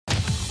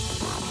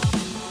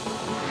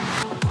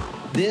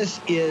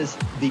This is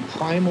the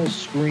primal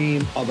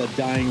scream of a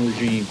dying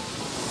regime.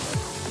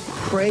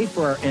 Pray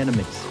for our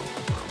enemies,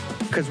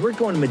 because we're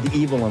going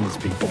medieval on these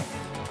people.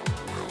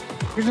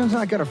 You're just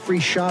not got a free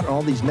shot on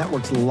all these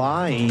networks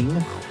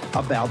lying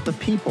about the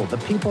people. The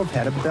people have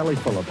had a belly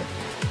full of it.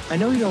 I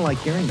know you don't like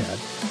hearing that.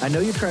 I know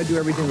you try to do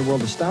everything in the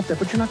world to stop that,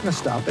 but you're not going to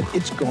stop it.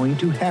 It's going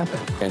to happen.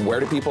 And where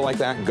do people like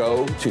that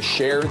go to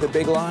share the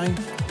big lie?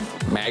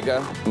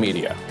 MAGA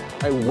media.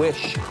 I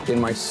wish, in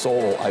my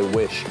soul, I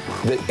wish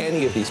that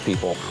any of these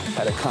people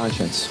had a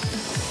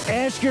conscience.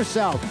 Ask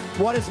yourself,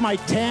 what is my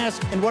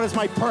task and what is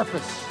my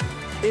purpose?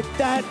 If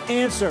that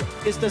answer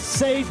is to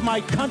save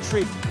my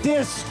country,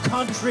 this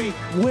country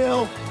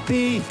will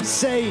be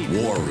saved.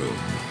 War Room.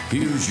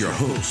 Here's your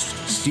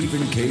host,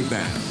 Stephen K.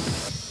 Bannon.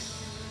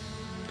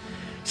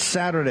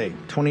 Saturday,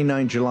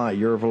 29 July,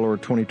 year of our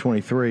Lord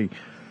 2023.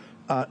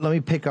 Let me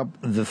pick up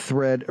the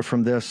thread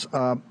from this.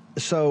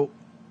 So,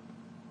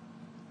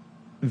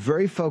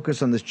 very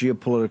focused on this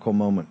geopolitical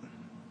moment.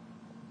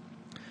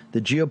 The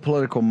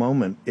geopolitical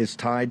moment is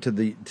tied to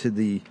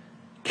the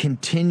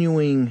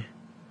continuing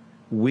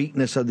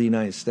weakness of the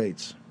United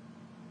States,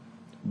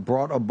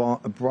 brought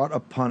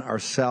upon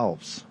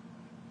ourselves.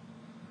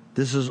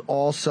 This is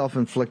all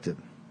self-inflicted,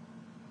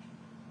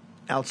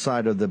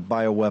 outside of the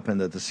bioweapon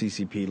that the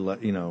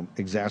CCP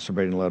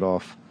exacerbated and let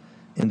off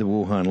in the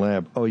Wuhan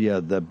lab. Oh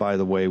yeah, that, by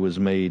the way, was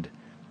made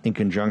in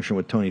conjunction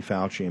with Tony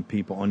Fauci and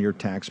people on your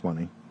tax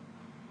money.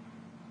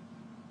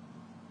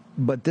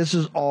 But this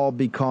is all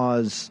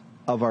because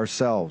of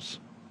ourselves.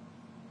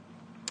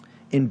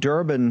 In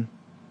Durban,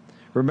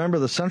 remember,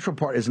 the central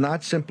part is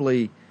not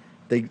simply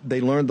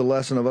they learned the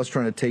lesson of us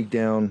trying to take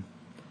down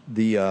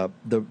the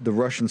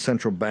Russian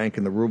central bank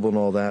and the ruble and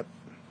all that.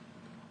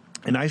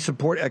 And I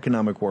support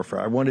economic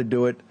warfare. I want to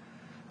do it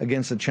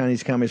against the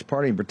Chinese Communist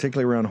Party, and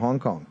particularly around Hong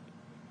Kong.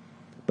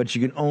 But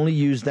you can only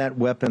use that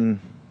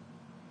weapon.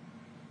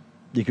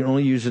 You can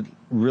only use it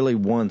really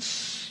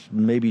once,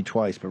 maybe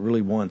twice, but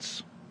really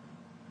once.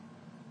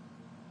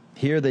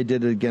 Here they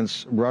did it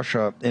against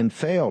Russia and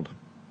failed.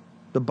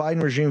 The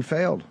Biden regime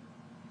failed.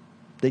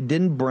 They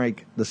didn't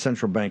break the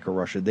central bank of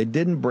Russia. They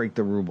didn't break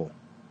the ruble.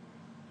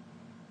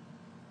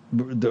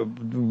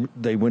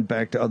 They went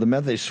back to other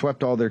methods. They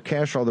swept all their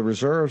cash, all the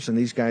reserves, and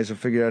these guys have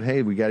figured out,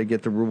 hey, we got to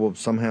get the ruble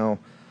somehow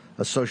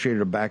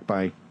associated or backed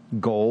by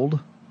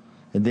gold.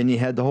 And then you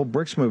had the whole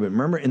BRICS movement.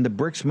 Remember, in the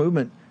BRICS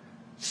movement,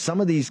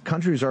 some of these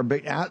countries are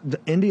big.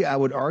 India, I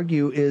would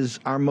argue, is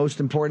our most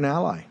important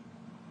ally.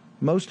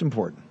 Most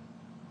important.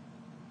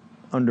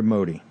 Under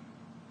Modi.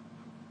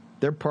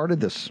 They're part of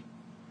this.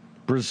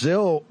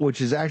 Brazil,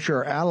 which is actually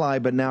our ally,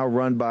 but now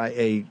run by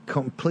a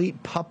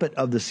complete puppet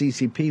of the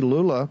CCP,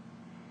 Lula,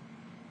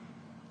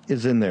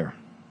 is in there.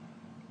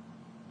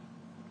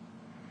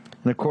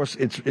 And of course,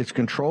 it's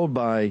controlled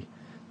by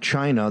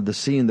China, the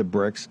C in the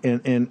BRICS,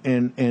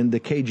 and the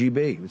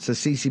KGB. It's the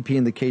CCP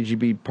and the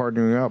KGB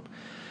partnering up.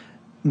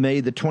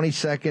 May the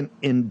 22nd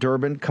in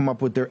Durban come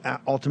up with their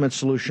ultimate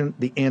solution?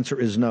 The answer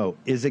is no.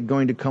 Is it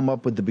going to come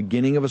up with the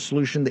beginning of a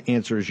solution? The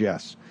answer is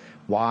yes.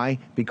 Why?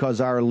 Because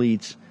our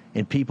elites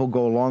and people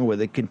go along with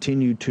it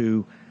continue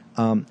to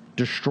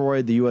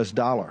destroy the U.S.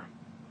 dollar.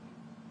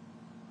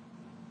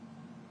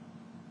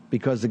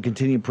 Because they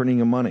continue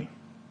printing of money.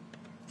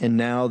 And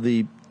now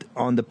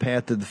on the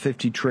path to the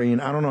 50 trillion.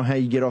 I don't know how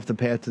you get off the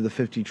path to the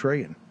 50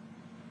 trillion.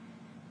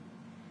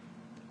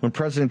 When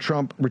President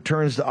Trump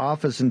returns to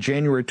office in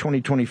January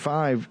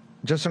 2025,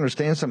 just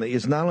understand something.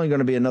 It's not only going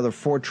to be another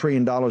 $4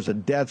 trillion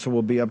of debt, so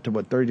we'll be up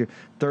to,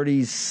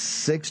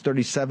 36,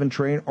 37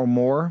 trillion or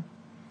more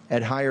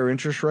at higher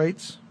interest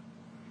rates.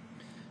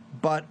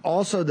 But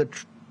also the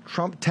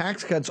Trump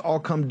tax cuts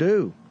all come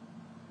due.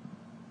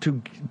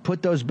 To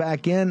put those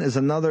back in is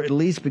another, at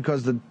least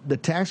because the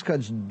tax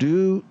cuts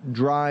do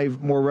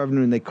drive more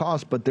revenue than they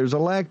cost, but there's a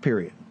lag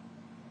period.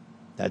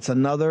 That's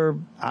another,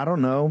 I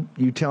don't know,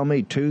 you tell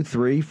me, $2,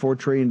 $3, $4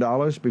 trillion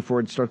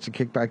before it starts to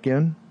kick back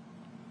in?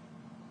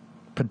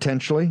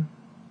 Potentially.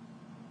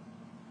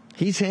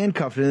 He's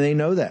handcuffed, and they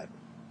know that.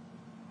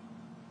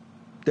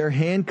 They're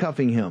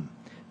handcuffing him.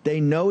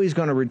 They know he's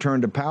going to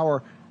return to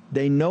power.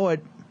 They know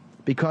it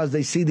because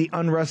they see the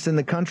unrest in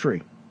the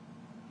country.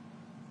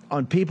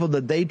 On people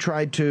that they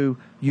tried to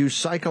use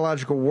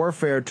psychological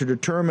warfare to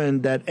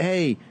determine that,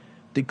 hey,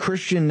 the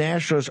Christian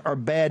nationalists are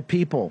bad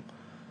people.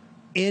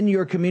 In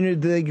your community,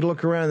 they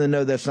look around and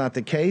know that's not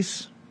the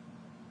case.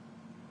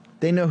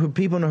 They know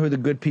people know who the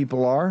good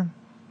people are.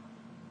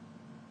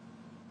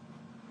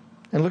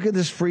 And look at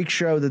this freak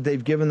show that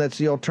they've given that's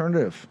the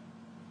alternative.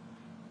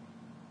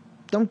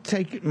 Don't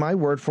take my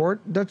word for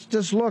it.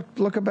 Just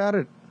look about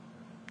it.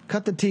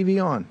 Cut the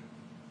TV on.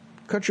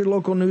 Cut your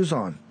local news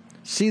on.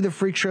 See the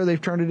freak show they've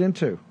turned it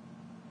into.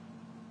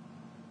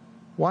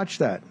 Watch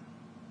that.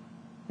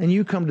 And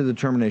you come to the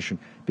determination,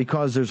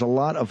 because there's a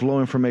lot of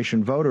low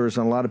information voters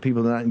and a lot of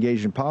people that are not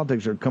engaged in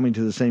politics are coming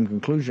to the same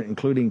conclusion,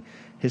 including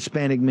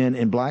Hispanic men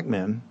and black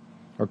men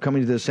are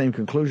coming to the same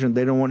conclusion.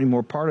 They don't want any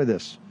more part of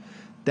this.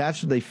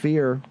 That's what they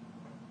fear.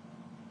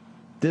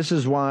 This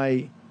is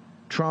why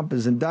Trump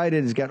is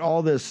indicted. He's got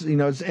all this, you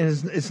know,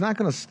 it's not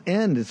going to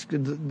end. It's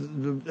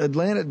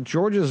Atlanta,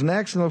 Georgia's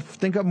next, and they'll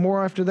think up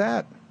more after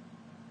that.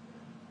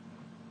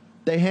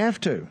 They have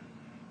to.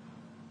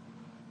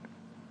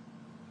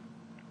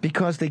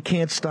 Because they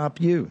can't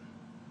stop you.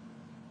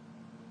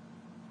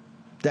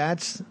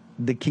 That's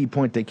the key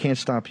point. They can't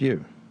stop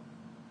you.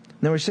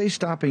 Now, we say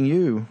stopping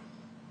you.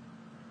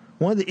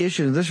 One of the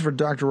issues, and this is for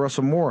Dr.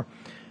 Russell Moore,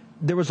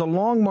 there was a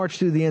long march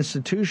through the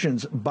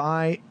institutions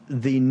by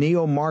the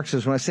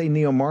neo-Marxists. When I say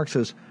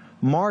neo-Marxists,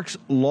 Marx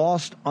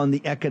lost on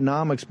the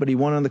economics, but he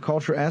won on the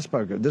cultural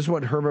aspect of it. This is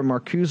what Herbert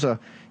Marcuse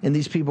and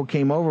these people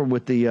came over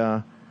with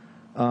the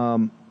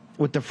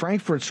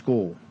Frankfurt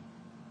School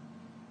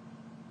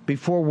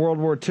before World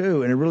War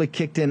II, and it really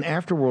kicked in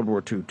after World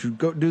War II to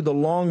go do the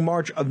long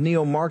march of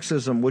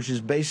neo-Marxism, which is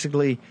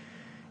basically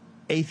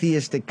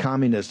atheistic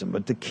communism.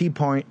 But the key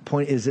point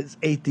is it's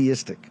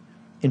atheistic,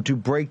 and to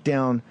break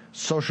down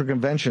social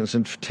conventions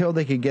until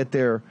they could get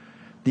the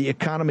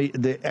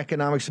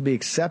economics to be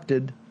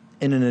accepted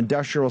in an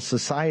industrial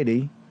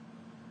society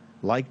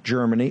like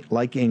Germany,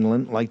 like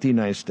England, like the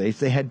United States.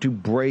 They had to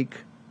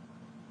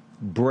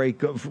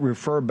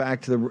refer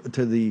back to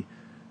the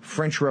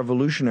French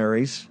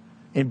revolutionaries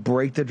and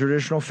break the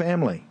traditional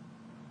family,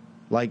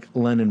 like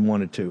Lenin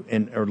wanted to,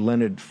 or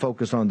Lenin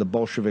focused on, the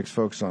Bolsheviks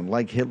focused on,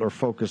 like Hitler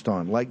focused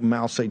on, like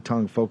Mao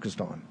Zedong focused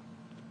on.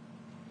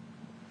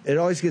 It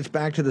always gets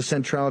back to the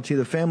centrality of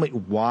the family.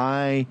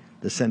 Why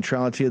the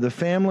centrality of the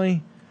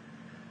family?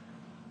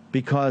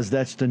 Because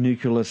that's the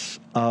nucleus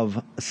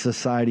of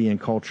society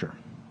and culture.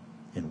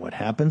 And what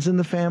happens in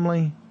the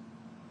family?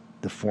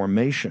 The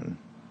formation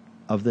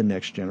of the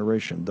next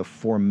generation. The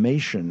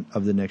formation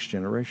of the next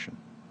generation.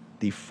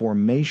 The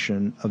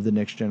formation of the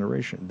next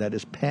generation. That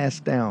is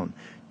passed down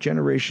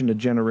generation to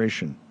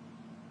generation.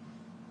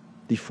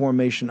 The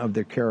formation of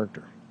their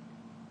character.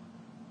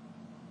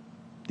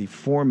 The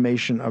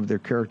formation of their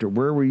character.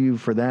 Where were you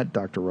for that,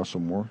 Dr. Russell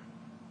Moore?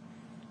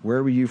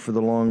 Where were you for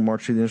the long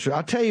march through the institution?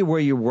 I'll tell you where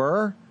you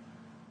were.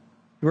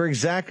 You were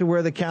exactly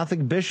where the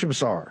Catholic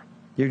bishops are.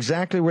 You're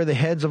exactly where the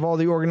heads of all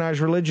the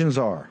organized religions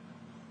are.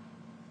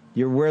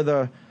 You're where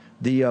the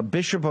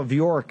Bishop of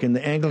York in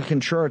the Anglican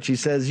Church, he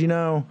says, you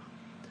know,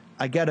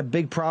 I got a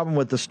big problem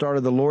with the start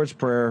of the Lord's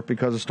Prayer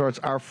because it starts,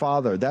 Our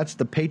Father. That's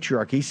the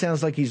patriarchy. He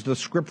sounds like he's the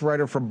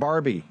scriptwriter for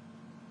Barbie.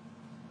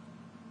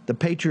 The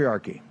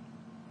patriarchy.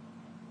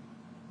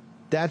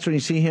 That's when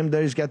you see him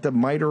there. He's got the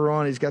mitre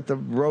on. He's got the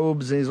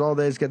robes. And he's all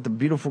there. He's got the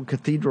beautiful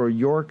Cathedral of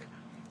York.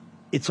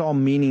 It's all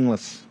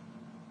meaningless.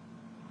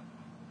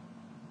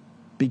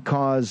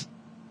 Because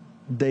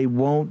they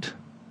won't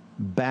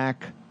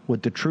back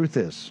what the truth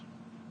is.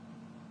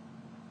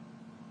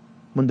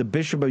 When the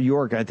Bishop of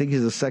York, I think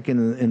he's the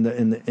second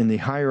in the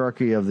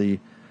hierarchy of the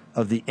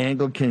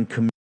Anglican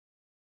community.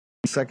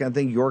 Second, I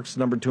think York's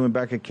number 2 and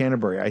back at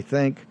Canterbury, I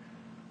think.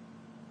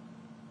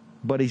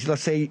 But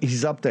let's say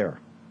he's up there.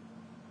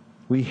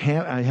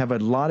 I have a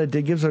lot of,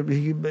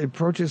 he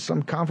approaches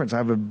some conference. I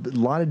have a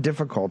lot of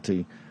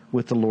difficulty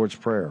with the Lord's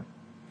Prayer.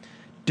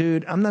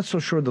 Dude, I'm not so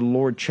sure the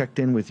Lord checked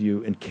in with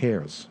you and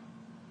cares.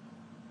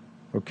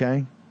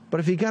 Okay? But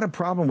if you got a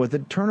problem with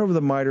it, turn over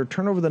the mitre,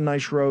 turn over the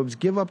nice robes,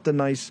 give up the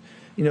nice,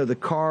 the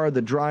car,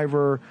 the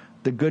driver,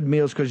 the good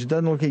meals, because it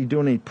doesn't look like you're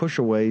doing any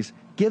push-aways.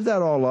 Give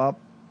that all up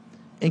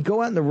and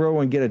go out in the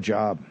row and get a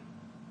job.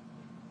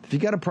 If you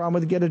got a problem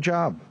with it, get a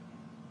job.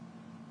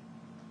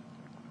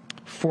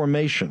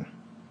 Formation.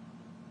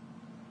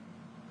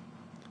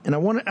 And I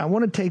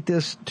want to take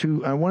this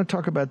to, I want to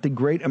talk about the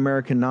great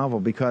American novel,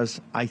 because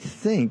I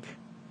think,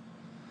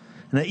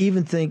 and I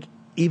even think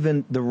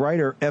the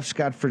writer F.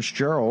 Scott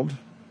Fitzgerald,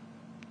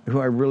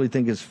 who I really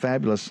think is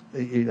fabulous,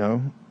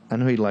 I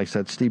know he likes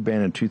that. Steve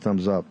Bannon, 2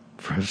 thumbs up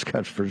for F.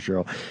 Scott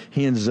Fitzgerald.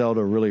 He and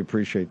Zelda really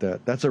appreciate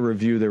that. That's a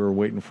review they were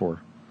waiting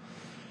for.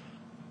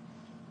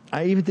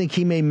 I even think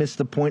he may miss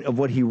the point of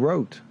what he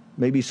wrote.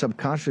 Maybe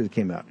subconsciously it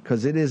came out,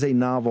 because it is a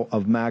novel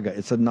of MAGA.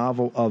 It's a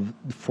novel of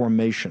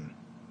formation.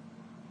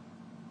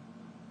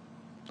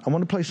 I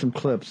want to play some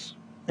clips,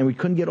 and we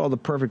couldn't get all the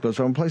perfect clips,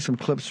 so I'm going to play some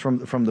clips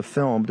from the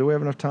film. Do we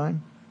have enough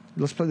time?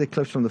 Let's play the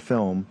clips from the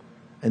film,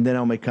 and then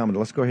I'll make comment.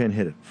 Let's go ahead and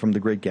hit it from The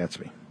Great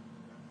Gatsby.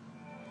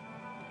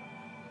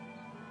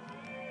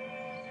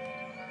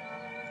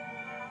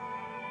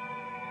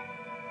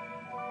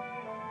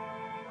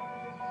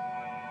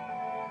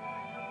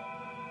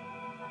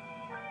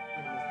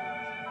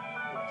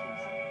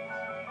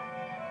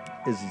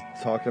 Is he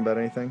talking about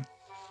anything?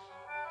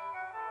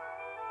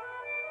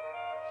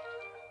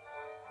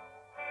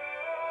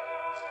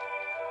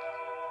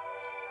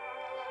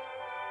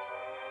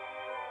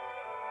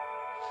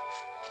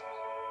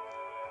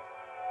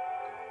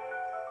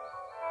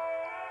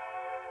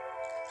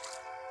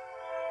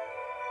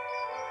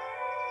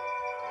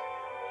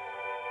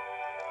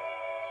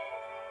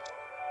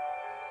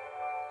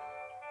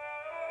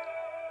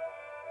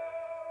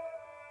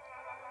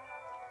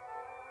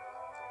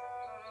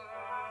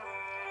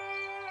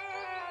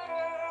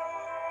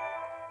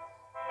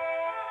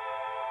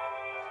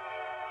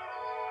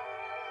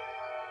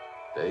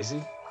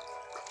 Daisy?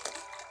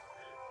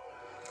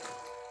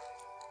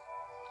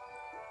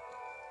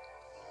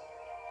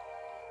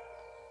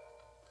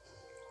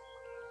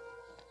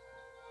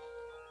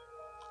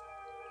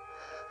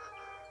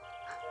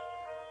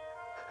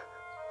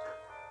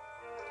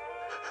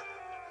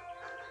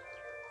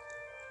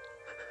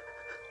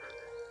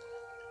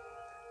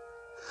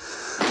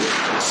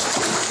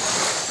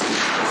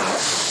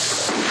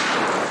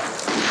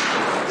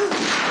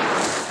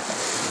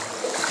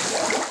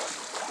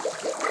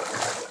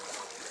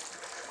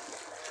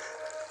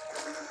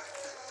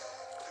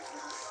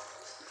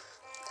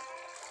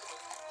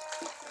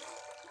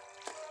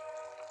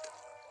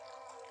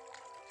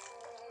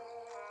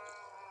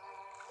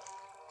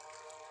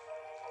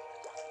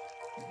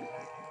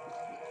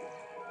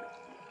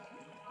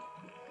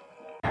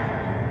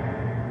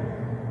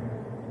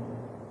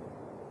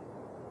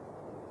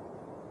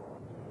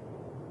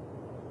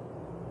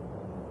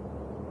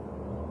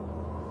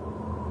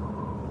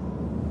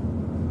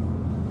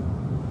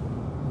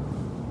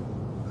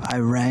 I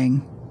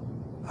rang,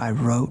 I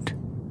wrote,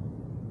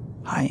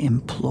 I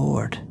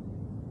implored,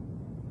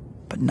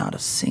 but not a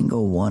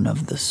single one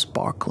of the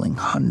sparkling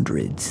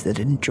hundreds that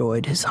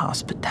enjoyed his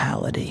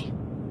hospitality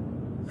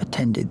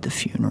attended the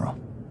funeral.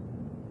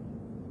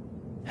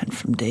 And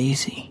from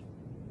Daisy,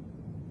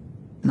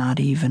 not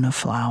even a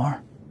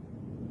flower.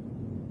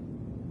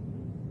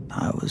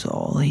 I was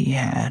all he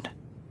had,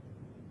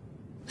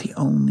 the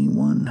only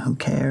one who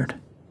cared.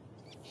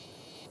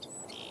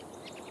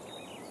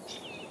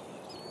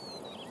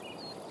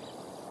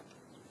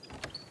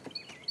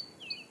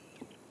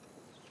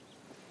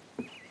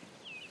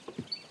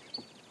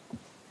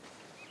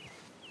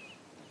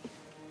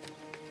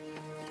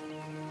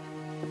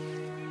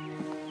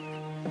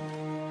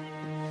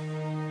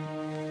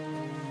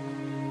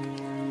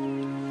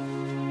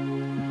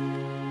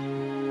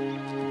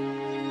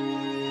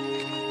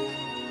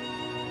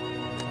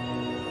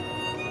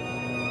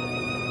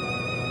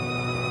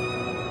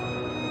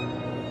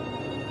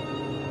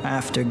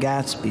 After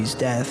Gatsby's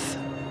death,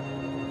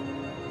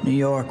 New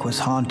York was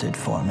haunted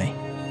for me.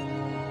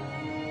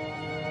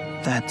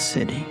 That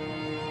city,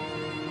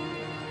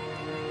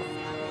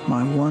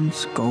 my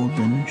once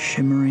golden,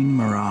 shimmering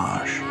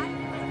mirage,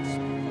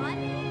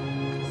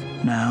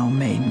 now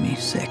made me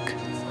sick.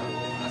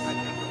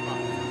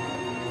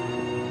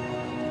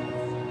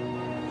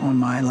 On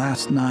my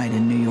last night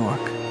in New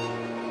York,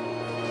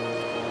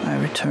 I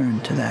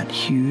returned to that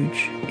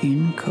huge,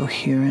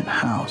 incoherent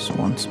house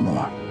once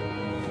more.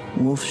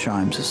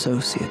 Wolfsheim's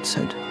associates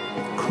had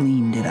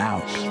cleaned it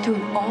out. She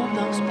threw all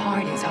those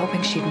parties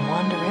hoping she'd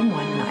wander in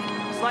one night.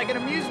 It's like an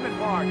amusement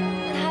park.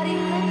 And how do you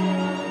live here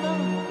all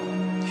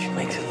alone? She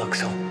makes it look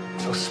so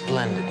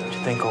splendid, don't you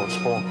think, old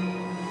sport?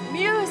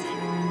 Music,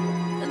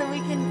 and then we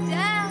can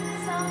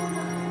dance all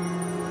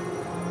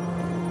night.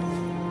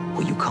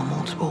 Will you come,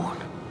 old sport?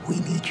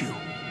 We need you.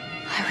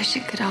 I wish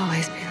it could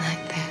always be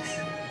like this.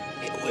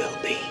 It will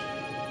be.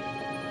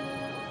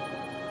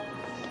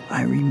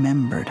 I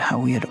remembered how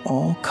we had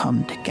all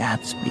come to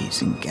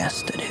Gatsby's and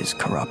guessed at his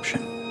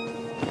corruption,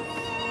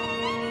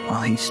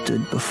 while he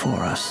stood before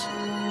us,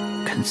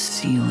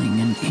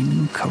 concealing an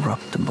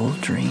incorruptible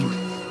dream.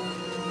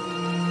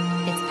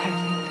 It's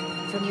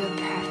perfect. From your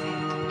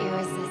perfect,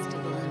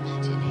 irresistible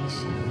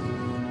imagination.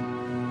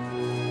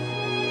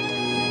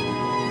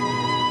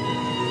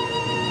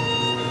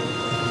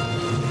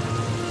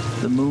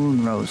 The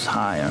moon rose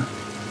higher,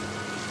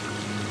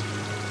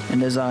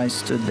 and as I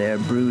stood there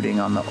brooding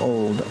on the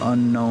old,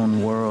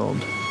 unknown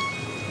world,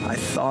 I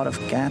thought of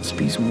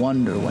Gatsby's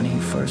wonder when he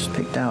first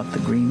picked out the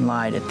green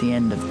light at the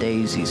end of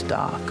Daisy's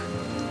dock.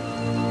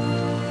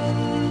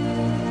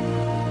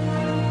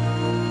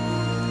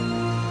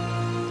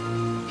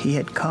 He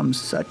had come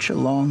such a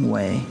long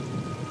way,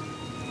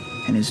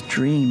 and his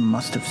dream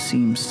must have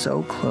seemed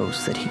so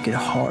close that he could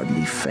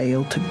hardly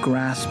fail to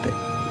grasp it.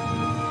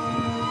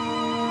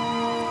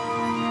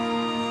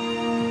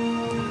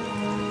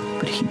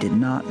 But he did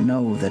not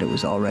know that it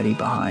was already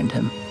behind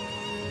him.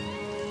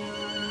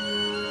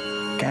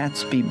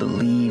 Gatsby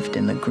believed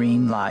in the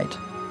green light,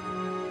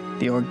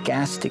 the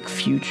orgastic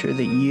future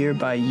that year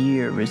by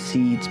year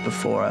recedes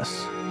before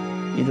us.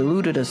 It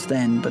eluded us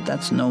then, but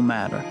that's no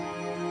matter.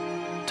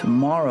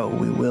 Tomorrow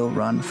we will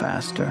run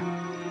faster,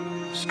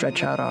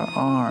 stretch out our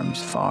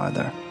arms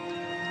farther,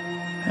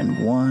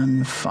 and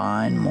one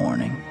fine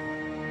morning,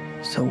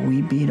 so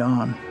we beat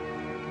on,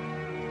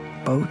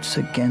 boats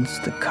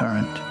against the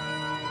current,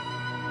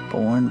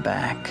 borne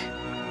back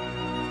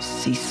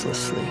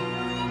ceaselessly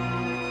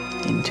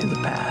into the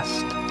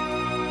past.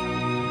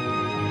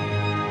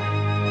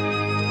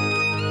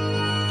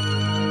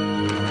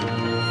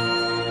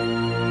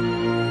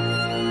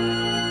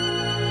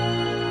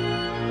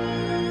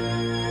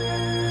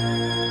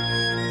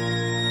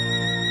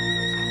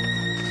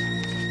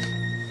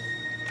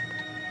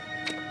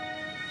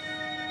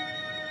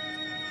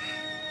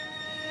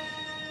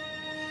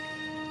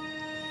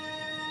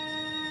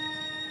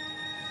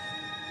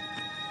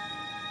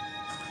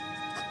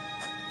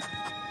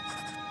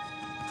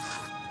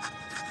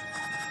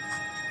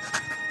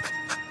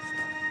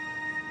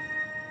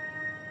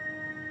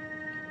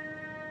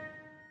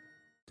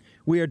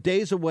 We are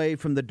days away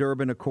from the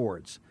Durban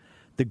Accords,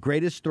 the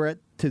greatest threat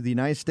to the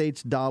United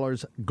States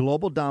dollar's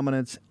global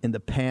dominance in the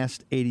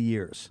past 80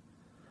 years.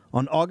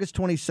 On August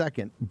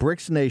 22nd,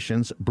 BRICS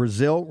nations,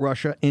 Brazil,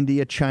 Russia,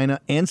 India, China,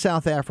 and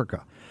South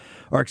Africa,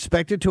 are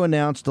expected to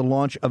announce the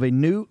launch of a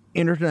new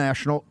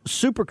international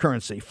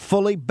supercurrency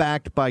fully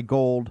backed by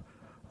gold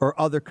or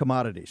other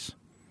commodities.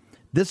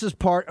 This is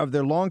part of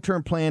their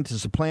long-term plan to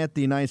supplant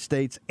the United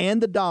States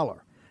and the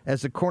dollar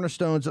as the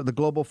cornerstones of the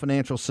global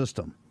financial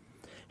system.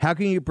 How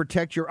can you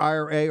protect your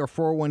IRA or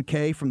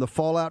 401k from the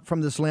fallout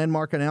from this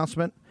landmark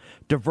announcement?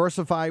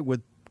 Diversify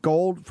with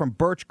gold from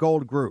Birch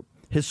Gold Group.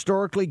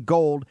 Historically,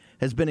 gold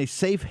has been a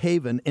safe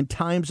haven in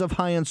times of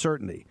high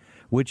uncertainty,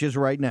 which is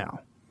right now.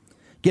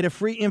 Get a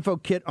free info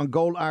kit on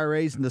gold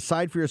IRAs and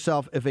decide for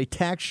yourself if a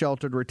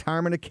tax-sheltered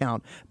retirement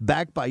account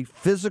backed by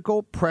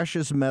physical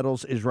precious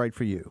metals is right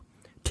for you.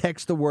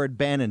 Text the word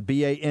Bannon,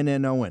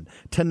 B-A-N-N-O-N,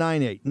 to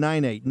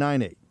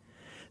 989898.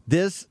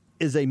 This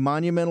is a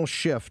monumental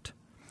shift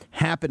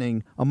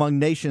happening among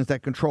nations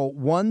that control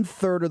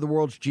 1/3 of the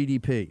world's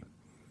GDP.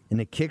 And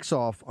it kicks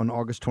off on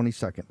August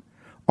 22nd.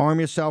 Arm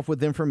yourself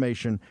with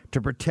information to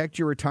protect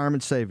your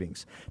retirement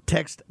savings.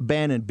 Text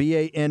Bannon,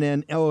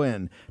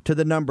 BANNON, to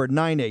the number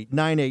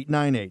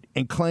 989898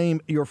 and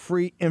claim your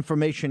free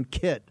information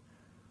kit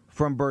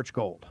from Birch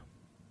Gold.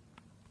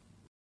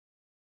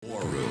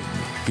 War Room.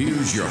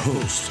 Here's your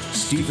host,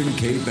 Stephen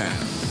K.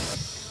 Bannon.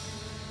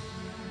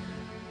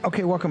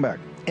 Okay, welcome back.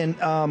 And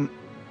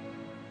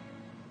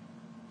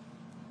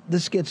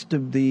this gets to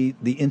the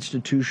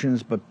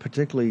institutions, but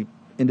particularly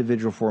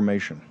individual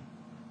formation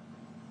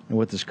and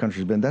what this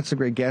country's been. That's the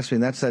Great Gatsby,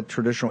 and that's that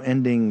traditional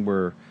ending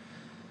where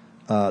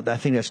I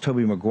think that's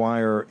Tobey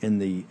Maguire in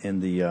the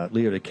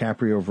Leo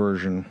DiCaprio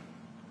version.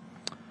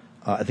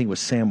 I think it was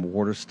Sam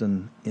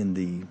Waterston in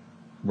the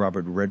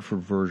Robert Redford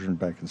version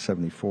back in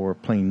 '74,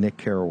 playing Nick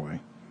Carraway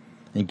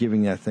and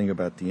giving that thing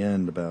about the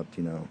end, about,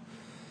 you know,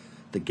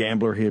 the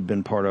gambler he had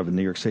been part of in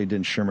New York City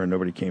didn't shimmer and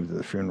nobody came to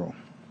the funeral.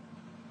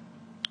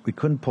 We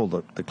couldn't pull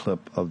the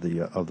clip of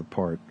the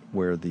part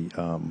where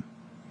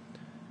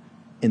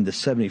in the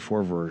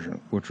 '74 version,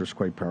 which was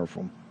quite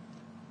powerful.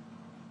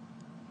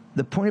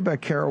 The point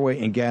about Carraway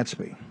and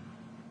Gatsby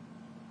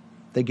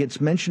that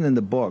gets mentioned in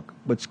the book,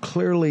 what's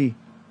clearly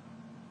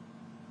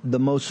the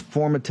most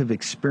formative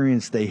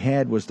experience they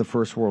had was the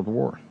First World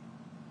War.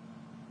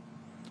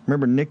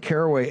 Remember, Nick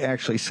Carraway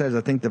actually says,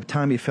 I think the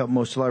time he felt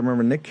most alive,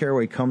 remember, Nick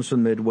Carraway comes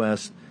from the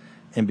Midwest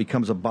and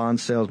becomes a bond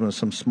salesman at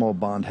some small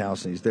bond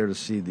house, and he's there to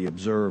see the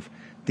observe.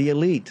 The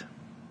elite.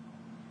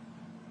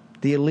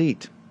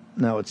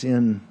 Now, it's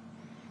in,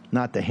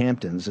 not the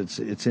Hamptons,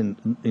 it's in,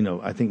 you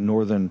know, I think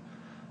North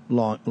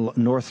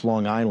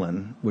Long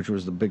Island, which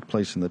was the big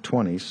place in the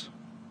 20s,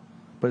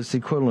 but it's the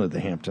equivalent of the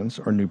Hamptons,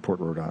 or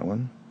Newport, Rhode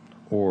Island,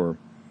 or,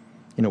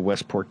 you know,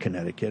 Westport,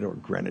 Connecticut, or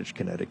Greenwich,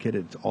 Connecticut.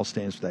 It all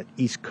stands for that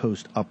East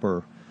Coast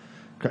upper.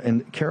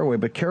 And Carraway,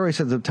 but Carraway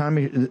said the time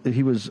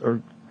he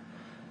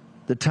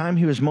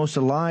was most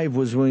alive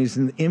was when he was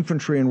in the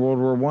infantry in World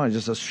War I.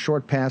 Just a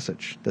short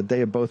passage that they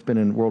had both been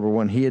in World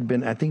War I. He had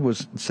been, I think it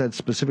was said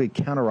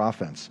specifically,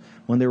 counteroffense.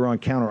 When they were on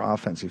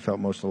counteroffense, he felt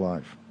most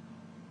alive.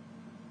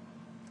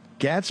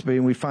 Gatsby,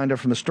 and we find out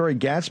from the story,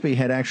 Gatsby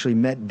had actually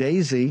met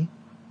Daisy,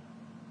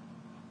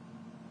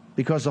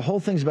 because the whole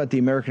thing's about the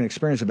American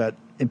experience, about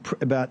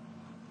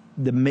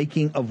the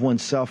making of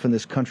oneself in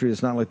this country.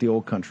 It's not like the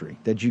old country,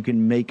 that you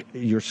can make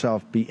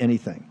yourself be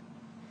anything.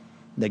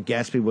 That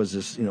Gatsby was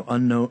this, you know,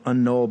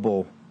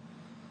 unknowable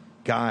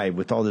guy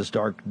with all this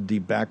dark,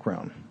 deep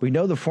background. We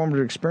know the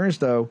formative experience,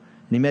 though,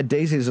 and he met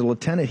Daisy as a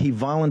lieutenant. He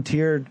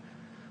volunteered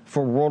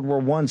for World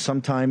War I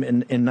sometime in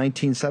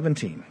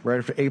 1917, right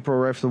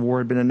after the war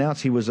had been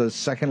announced. He was a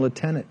second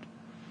lieutenant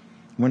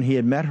when he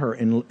had met her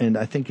in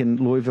I think in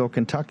Louisville,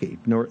 Kentucky,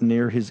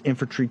 near his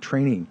infantry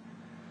training,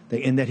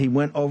 and that he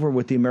went over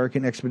with the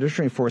American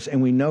Expeditionary Force.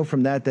 And we know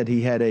from that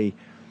he had a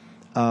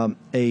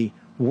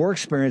war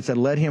experience that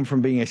led him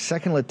from being a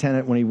second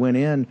lieutenant when he went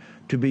in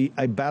to be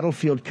a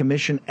battlefield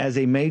commission as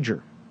a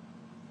major,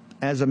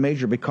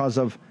 because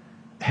of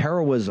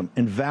heroism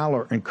and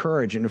valor and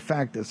courage. And in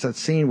fact, it's that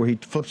scene where he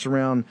flips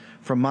around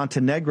from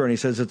Montenegro and he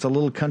says it's a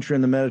little country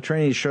in the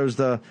Mediterranean. He shows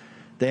they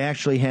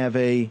actually have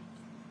a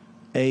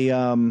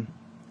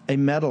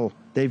medal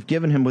they've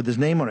given him with his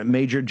name on it,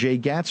 Major J.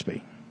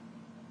 Gatsby.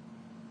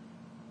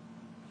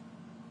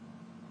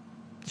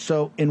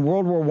 So in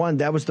World War I,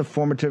 that was the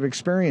formative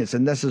experience,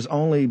 and this is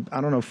only,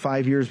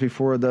 5 years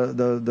before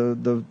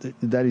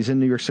that he's in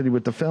New York City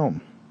with the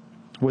film,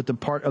 with the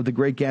part of the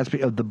Great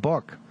Gatsby of the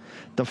book.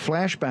 The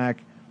flashback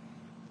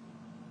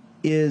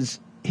is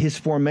his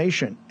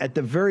formation. At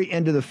the very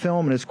end of the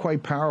film, and it's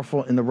quite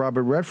powerful in the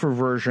Robert Redford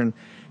version,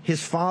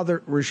 his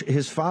father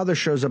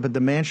shows up at the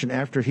mansion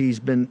after he's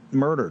been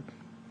murdered.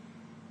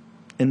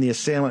 And the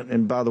assailant,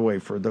 and by the way,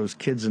 for those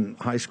kids in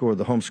high school or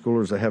the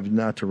homeschoolers that have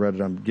not to read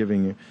it, I'm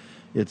giving you,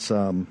 it's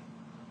run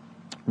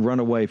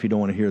away if you don't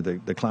want to hear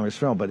the climax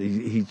film, but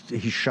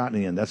he's shot in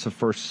the end. That's the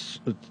first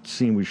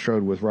scene we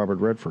showed with Robert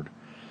Redford.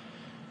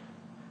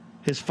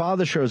 His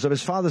father shows up.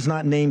 His father's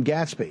not named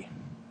Gatsby.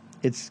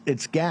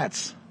 It's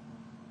Gats.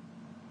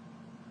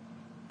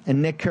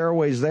 And Nick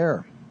Carraway's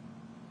there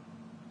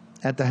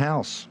at the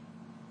house.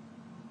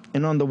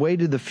 And on the way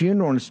to the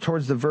funeral, and it's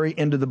towards the very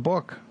end of the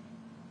book,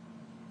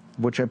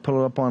 which I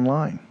put up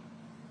online,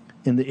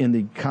 in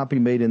the copy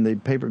made in the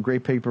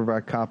great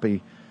paperback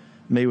copy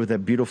made with that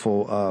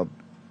beautiful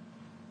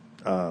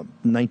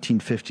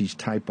 1950s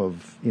type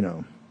of,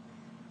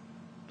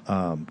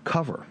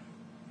 cover.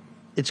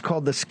 It's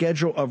called The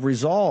Schedule of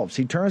Resolves.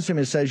 He turns to him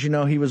and says,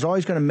 he was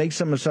always going to make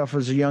some of himself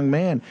as a young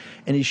man.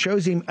 And he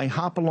shows him a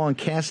Hopalong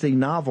Cassidy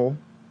novel.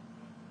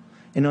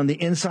 And on the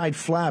inside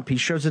flap, he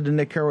shows it to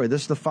Nick Carraway.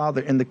 This is the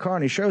father in the car,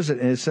 and he shows it.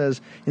 And it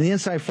says, in the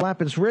inside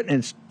flap, it's written,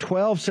 it's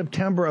 12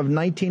 September of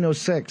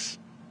 1906.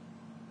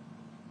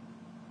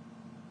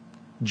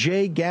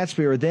 J.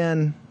 Gatsby, or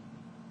then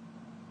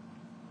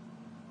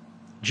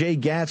J.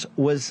 Gats,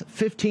 was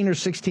 15 or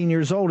 16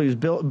 years old. He was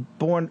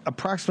born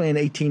approximately in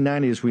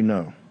 1890, as we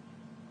know.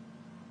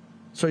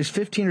 So he's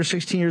 15 or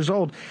 16 years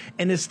old,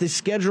 and it's the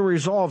schedule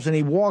resolves, and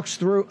he walks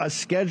through a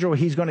schedule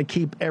he's going to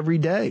keep every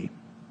day.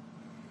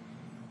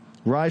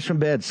 Rise from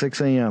bed, 6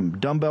 a.m.,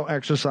 dumbbell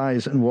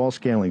exercise and wall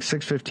scaling,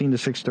 6:15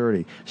 to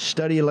 6:30,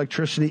 study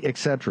electricity,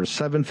 etc.,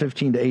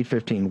 7:15 to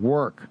 8:15,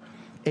 work,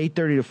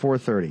 8:30 to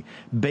 4:30,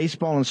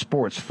 baseball and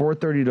sports,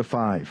 4:30 to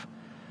 5,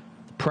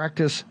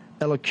 practice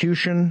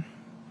elocution,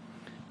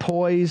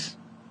 poise,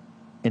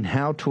 and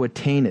how to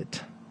attain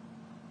it,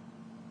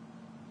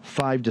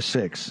 5 to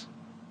 6.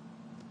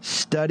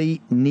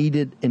 Study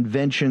needed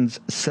inventions,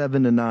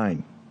 7 to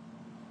 9.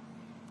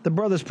 The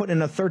brother's putting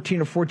in a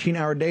 13 or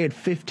 14-hour day at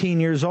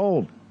 15 years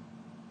old.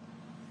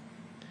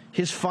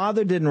 His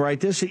father didn't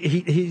write this.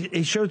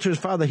 He showed it to his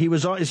father.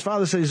 His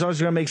father said he's always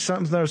going to make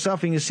something of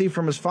himself. And you see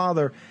from his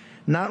father,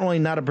 not only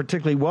not a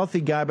particularly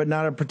wealthy guy, but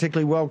not a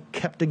particularly well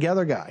kept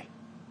together guy.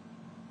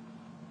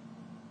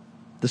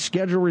 The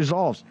schedule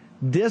resolves.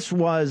 This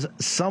was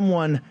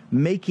someone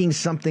making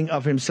something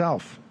of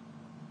himself.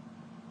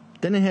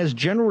 Then it has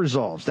general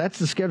resolves. That's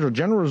the schedule.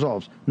 General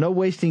resolves. No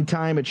wasting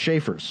time at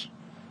Schaefer's.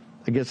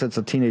 I guess that's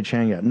a teenage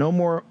hangout. No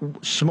more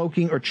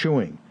smoking or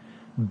chewing.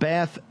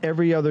 Bath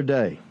every other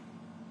day.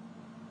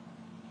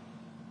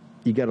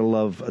 You got to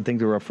love, I think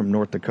they were up from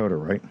North Dakota,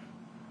 right?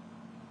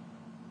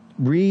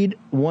 Read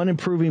one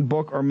improving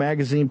book or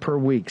magazine per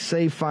week.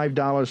 Save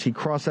 $5. He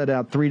crossed that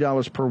out,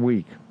 $3 per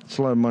week. It's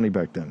a lot of money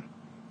back then.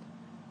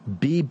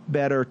 Be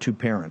better to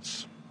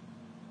parents.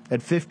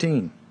 At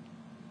 15.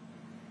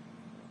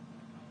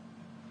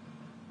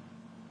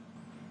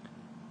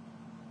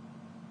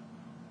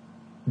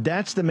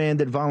 That's the man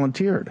that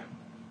volunteered.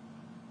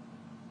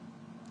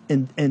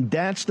 And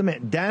that's the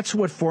man. That's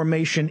what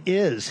formation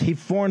is. He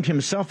formed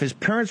himself. His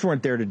parents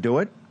weren't there to do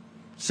it.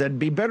 Said,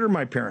 be better,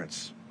 my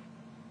parents.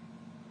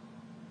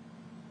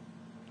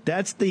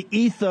 That's the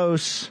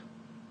ethos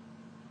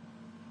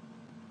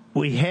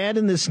we had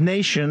in this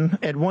nation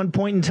at one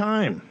point in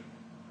time.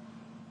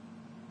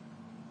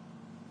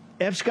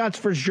 F. Scott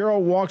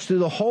Fitzgerald walks through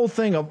the whole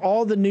thing of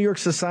all the New York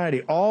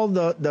society, all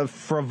the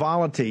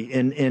frivolity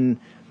in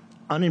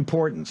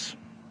unimportance.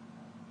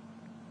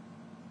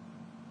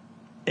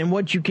 And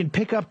what you can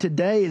pick up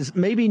today is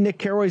maybe Nick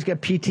Carraway's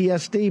got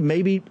PTSD.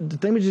 Maybe the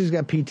Thimage's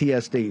got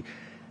PTSD.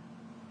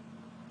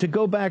 To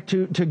go back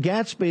to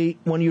Gatsby,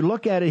 when you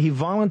look at it, he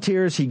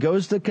volunteers. He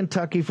goes to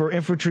Kentucky for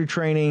infantry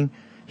training.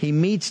 He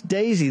meets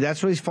Daisy.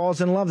 That's where he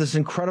falls in love. This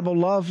incredible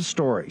love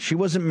story. She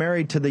wasn't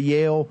married to the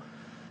Yale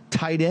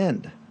tight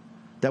end.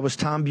 That was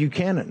Tom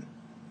Buchanan,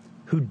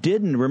 who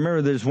didn't.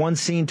 Remember, there's one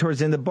scene towards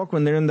the end of the book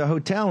when they're in the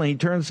hotel, and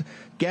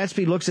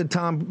Gatsby looks at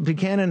Tom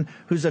Buchanan,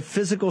 who's a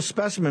physical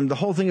specimen, the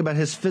whole thing about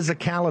his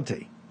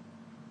physicality,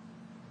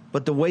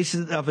 but the waste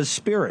of his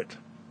spirit,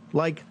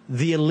 like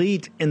the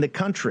elite in the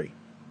country.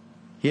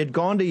 He had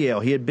gone to Yale.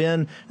 He had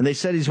been, and they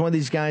said he's one of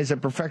these guys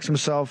that perfects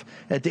himself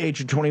at the age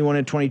of 21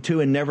 and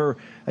 22 and never,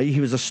 he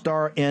was a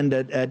star end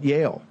at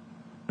Yale,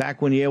 back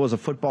when Yale was a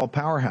football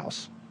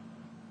powerhouse.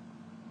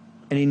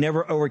 And he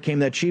never overcame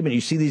that achievement.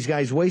 You see these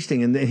guys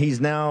wasting, and he's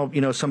now,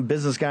 some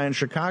business guy in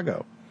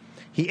Chicago.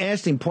 He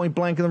asked him point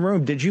blank in the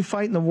room, did you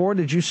fight in the war?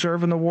 Did you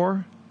serve in the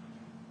war?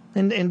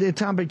 And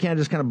Tom Buchanan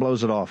just kind of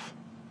blows it off.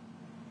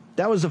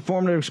 That was the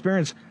formative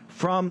experience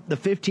from the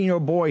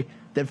 15-year-old boy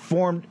that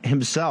formed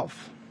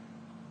himself.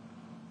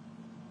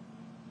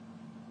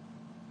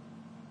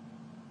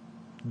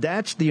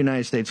 That's the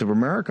United States of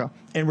America.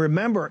 And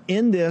remember,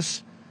 in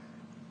this,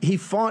 he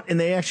fought, and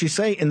they actually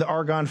say, in the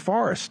Argonne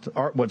Forest.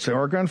 What's the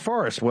Argonne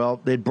Forest? Well,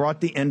 they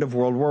brought the end of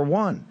World War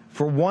I.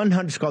 For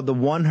 100, it's called the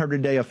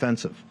 100-day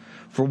offensive.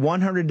 For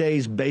 100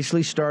 days,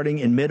 basically starting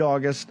in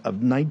mid-August of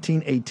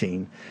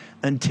 1918,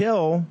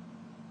 until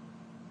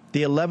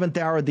the 11th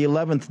hour, the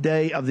 11th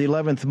day of the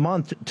 11th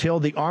month, till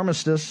the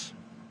armistice,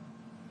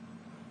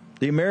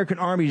 the American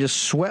army just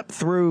swept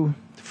through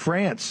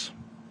France.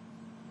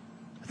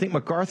 I think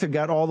MacArthur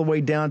got all the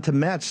way down to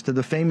Metz, to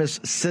the famous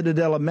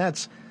Citadel of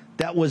Metz.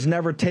 That was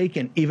never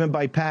taken, even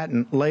by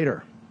Patton,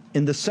 later.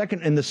 In the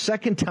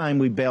second time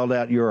we bailed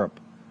out Europe,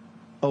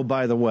 oh,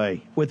 by the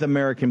way, with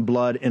American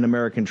blood and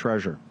American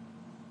treasure.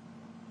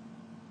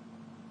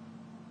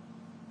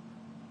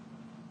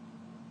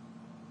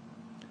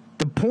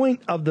 The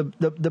point of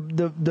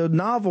the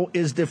novel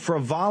is the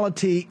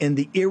frivolity and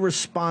the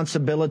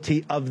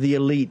irresponsibility of the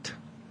elite.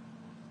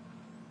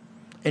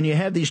 And you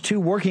have these two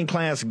working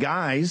class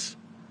guys,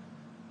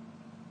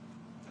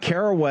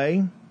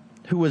 Carraway,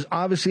 who was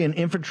obviously an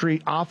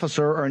infantry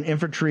officer or an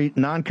infantry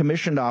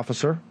non-commissioned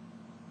officer,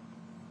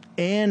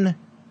 and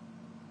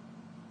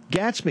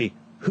Gatsby,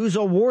 who's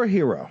a war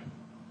hero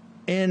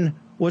and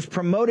was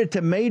promoted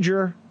to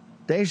major.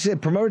 They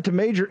said promoted to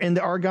major in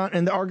the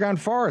Argonne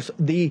Forest.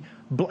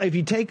 If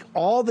you take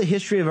all the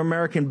history of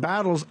American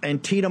battles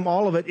and teed them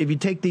all of it, if you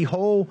take the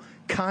whole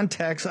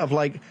context of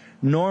like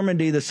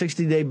Normandy, the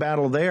 60-day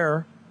battle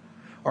there,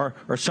 or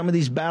some of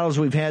these battles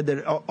we've had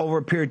that over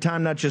a period of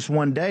time, not just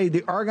one day,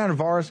 the Argonne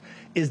Forest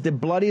is the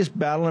bloodiest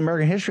battle in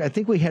American history. I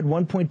think we had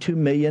 1.2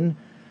 million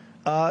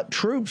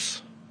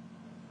troops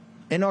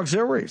and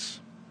auxiliaries.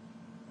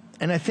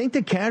 And I think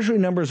the casualty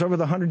numbers over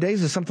the 100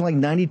 days is something like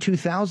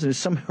 92,000. It's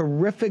some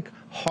horrific,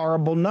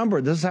 horrible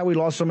number. This is how we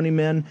lost so many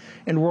men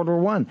in World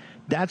War I.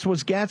 That's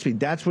what's Gatsby.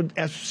 That's what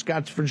F.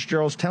 Scott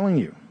Fitzgerald's telling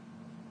you.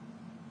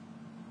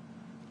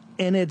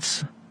 And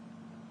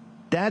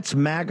that's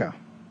MAGA.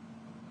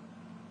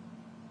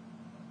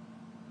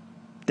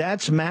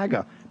 That's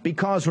MAGA.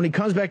 Because when he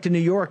comes back to New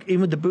York,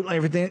 even with the bootleg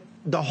and everything,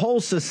 the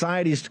whole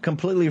society is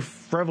completely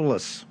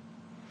frivolous.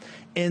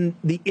 And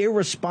the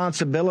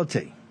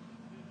irresponsibility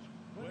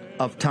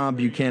of Tom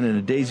Buchanan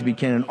and Daisy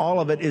Buchanan, all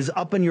of it is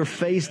up in your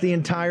face the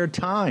entire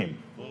time.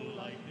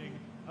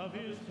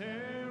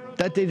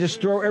 That they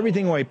just throw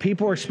everything away.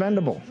 People are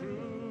expendable.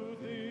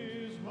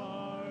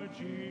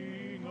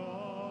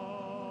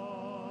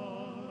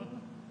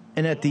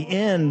 And at the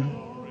end,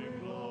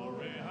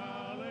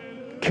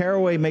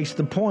 Carraway makes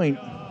the point,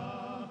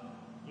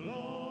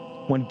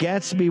 when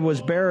Gatsby was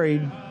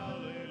buried,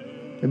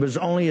 it was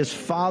only his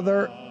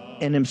father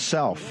and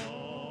himself.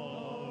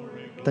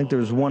 I think there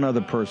was one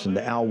other person,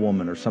 the owl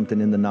woman or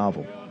something in the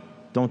novel.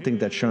 Don't think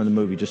that's shown in the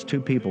movie. Just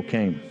two people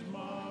came.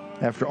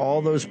 After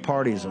all those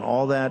parties and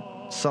all that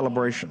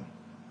celebration.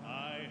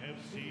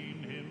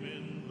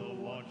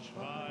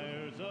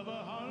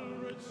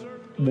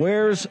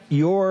 Where's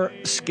your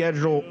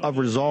schedule of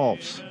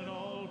resolves?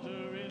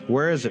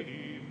 Where is it?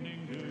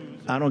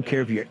 I don't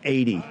care if you're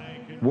 80.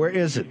 Where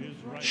is it?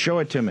 Show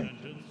it to me.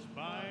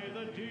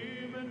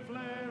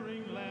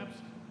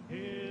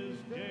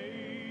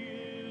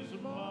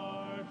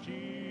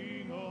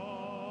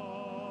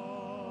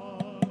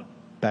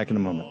 Back in a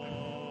moment.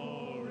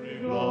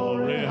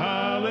 Glory,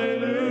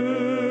 hallelujah.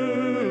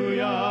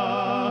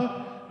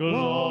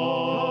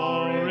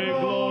 Glory,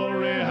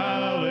 glory,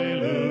 hallelujah.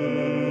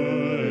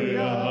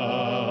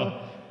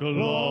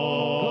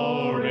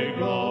 Glory,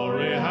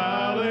 glory,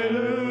 hallelujah.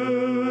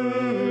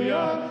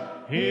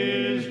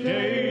 His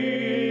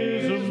day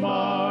is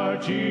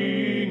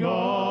marching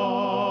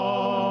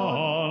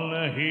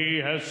on. He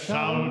has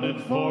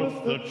sounded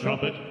forth the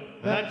trumpet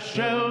that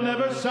shall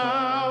never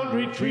sound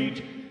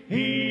retreat.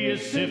 He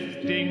is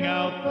sifting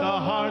out the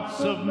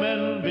hearts of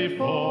men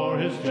before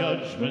his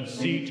judgment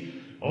seat.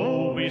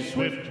 Oh, be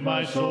swift,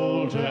 my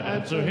soul, to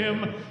answer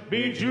him.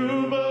 Be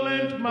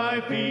jubilant, my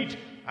feet.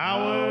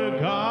 Our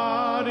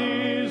God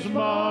is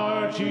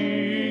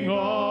marching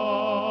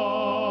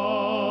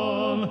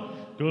on.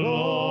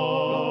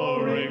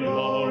 Glory,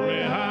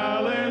 glory,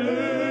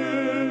 hallelujah.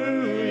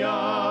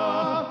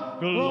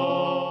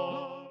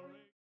 Glory.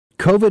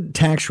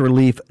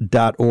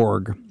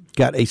 COVIDtaxrelief.org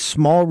got a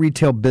small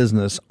retail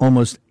business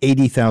almost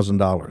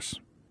 $80,000.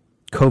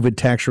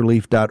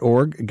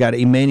 COVIDtaxrelief.org got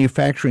a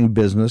manufacturing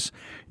business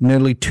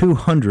nearly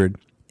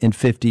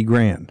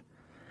 $250,000.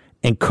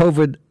 And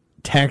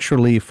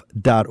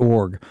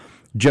COVIDtaxrelief.org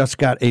just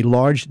got a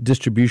large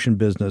distribution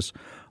business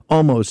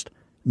almost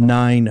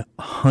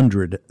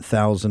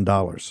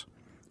 $900,000.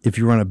 If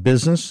you run a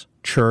business,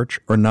 church,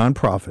 or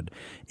nonprofit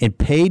and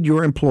paid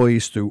your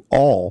employees through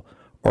all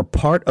or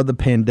part of the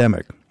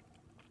pandemic,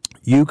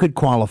 you could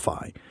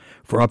qualify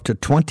for up to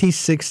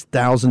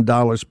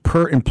 $26,000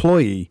 per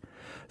employee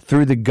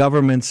through the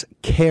government's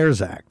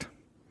CARES Act.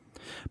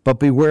 But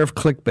beware of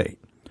clickbait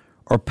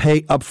or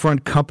pay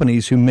upfront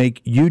companies who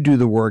make you do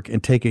the work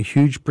and take a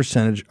huge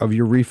percentage of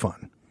your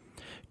refund.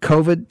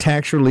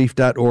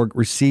 COVIDtaxrelief.org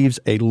receives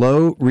a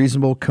low,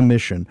 reasonable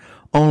commission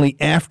only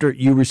after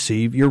you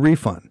receive your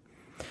refund.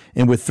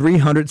 And with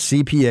 300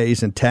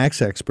 CPAs and tax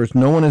experts,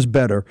 no one is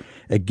better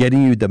at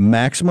getting you the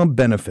maximum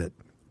benefit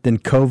than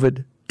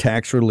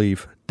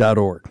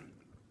COVIDtaxrelief.org.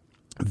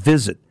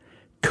 Visit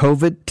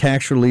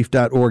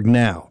COVIDtaxrelief.org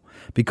now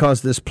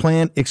because this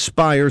plan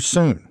expires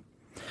soon.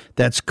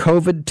 That's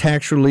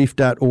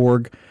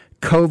COVIDtaxrelief.org,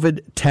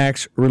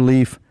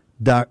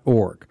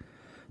 COVIDtaxrelief.org.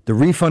 The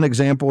refund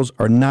examples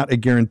are not a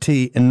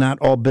guarantee and not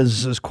all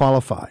businesses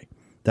qualify.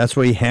 That's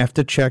why you have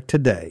to check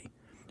today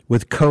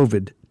with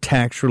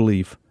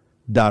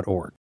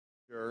COVIDtaxrelief.org.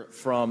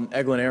 From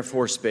Eglin Air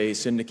Force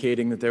Base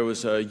indicating that there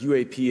was a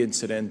UAP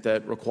incident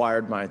that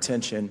required my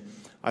attention.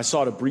 I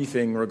sought a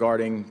briefing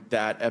regarding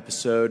that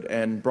episode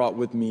and brought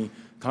with me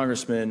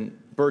Congressman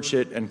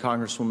Burchett and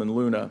Congresswoman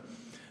Luna.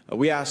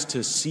 We asked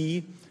to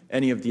see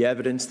any of the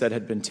evidence that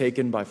had been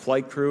taken by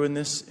flight crew in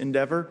this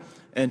endeavor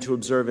and to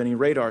observe any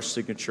radar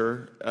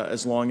signature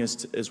as well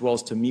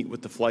as to meet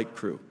with the flight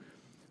crew.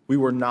 We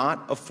were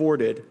not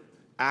afforded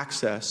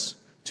access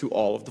to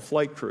all of the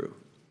flight crew.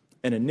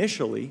 And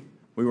initially,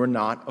 we were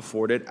not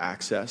afforded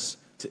access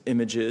to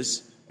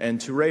images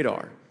and to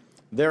radar.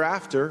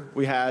 Thereafter,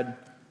 we had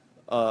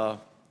a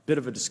bit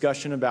of a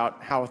discussion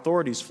about how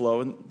authorities flow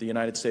in the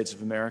United States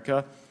of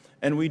America,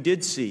 and we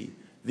did see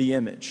the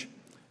image.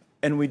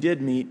 And we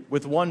did meet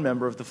with one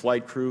member of the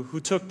flight crew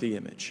who took the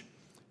image.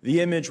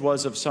 The image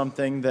was of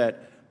something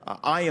that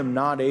I am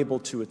not able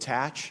to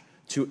attach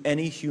to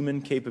any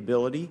human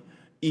capability,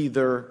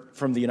 either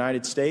from the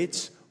United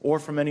States or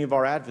from any of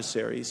our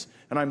adversaries.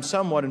 And I'm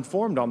somewhat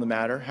informed on the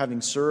matter,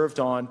 having served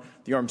on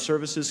the Armed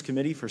Services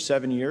Committee for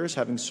 7 years,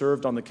 having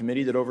served on the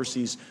committee that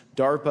oversees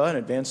DARPA and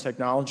advanced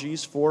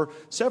technologies for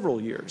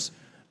several years.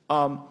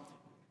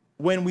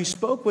 when we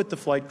spoke with the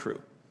flight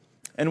crew,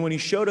 and when he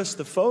showed us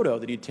the photo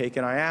that he'd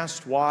taken, I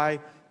asked why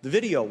the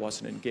video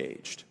wasn't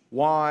engaged,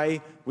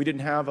 why we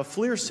didn't have a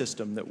FLIR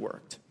system that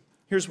worked.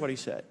 Here's what he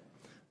said.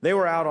 They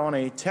were out on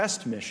a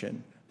test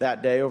mission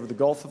that day over the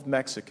Gulf of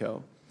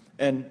Mexico,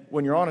 and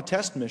when you're on a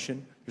test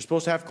mission, you're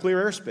supposed to have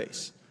clear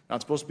airspace.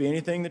 Not supposed to be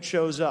anything that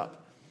shows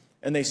up.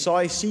 And they saw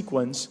a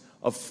sequence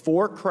of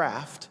 4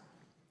 craft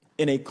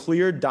in a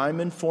clear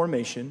diamond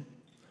formation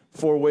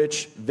for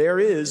which there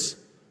is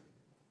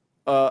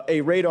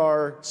a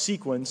radar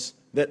sequence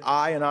that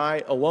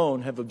I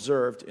alone have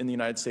observed in the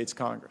United States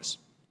Congress.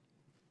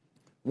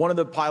 One of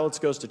the pilots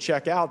goes to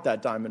check out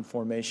that diamond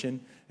formation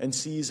and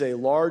sees a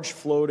large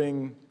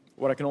floating,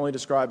 what I can only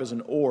describe as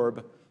an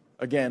orb,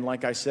 again,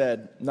 like I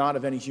said, not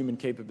of any human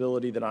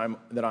capability that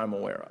I'm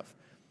aware of.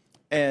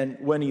 And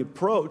when he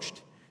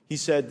approached, he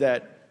said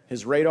that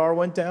his radar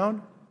went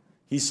down,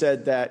 he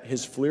said that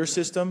his FLIR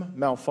system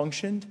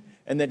malfunctioned,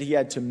 and that he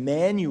had to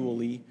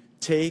manually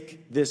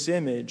take this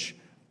image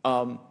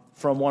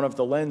from one of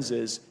the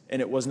lenses,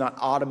 and it was not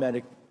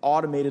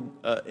automated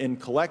in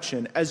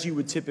collection, as you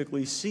would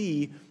typically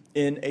see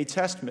in a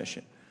test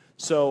mission.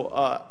 So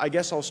I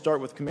guess I'll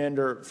start with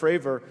Commander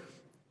Fravor.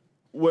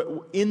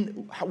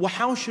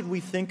 How should we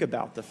think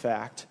about the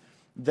fact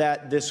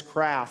that this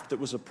craft that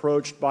was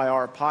approached by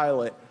our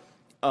pilot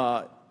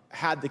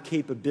had the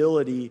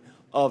capability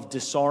of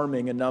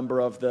disarming a number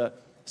of the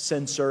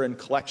sensor and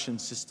collection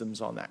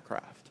systems on that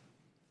craft?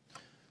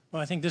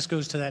 Well, I think this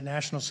goes to that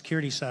national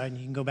security side, and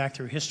you can go back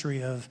through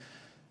history of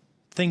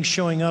things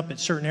showing up at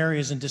certain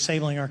areas and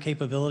disabling our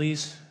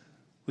capabilities,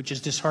 which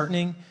is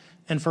disheartening.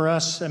 And for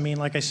us, I mean,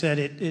 like I said,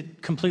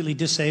 it completely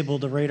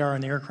disabled the radar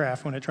on the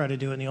aircraft when it tried to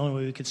do it, and the only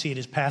way we could see it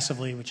is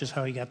passively, which is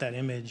how he got that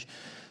image.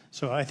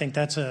 So I think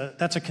that's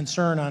a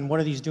concern on what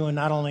are these doing,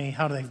 not only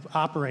how do they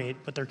operate,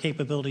 but their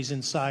capabilities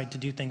inside to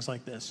do things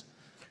like this.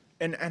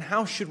 And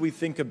how should we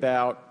think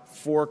about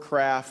 4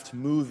 craft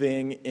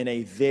moving in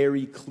a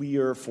very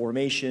clear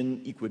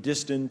formation,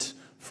 equidistant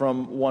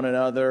from one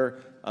another,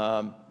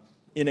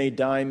 in a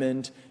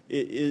diamond?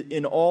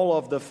 In all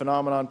of the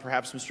phenomenon,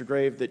 perhaps, Mr.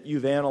 Grave, that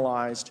you've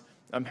analyzed,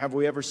 have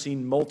we ever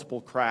seen multiple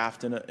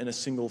craft in a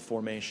single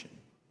formation?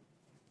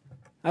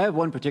 I have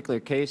one particular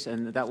case,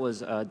 and that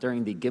was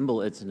during the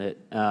gimbal incident.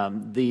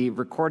 The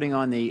recording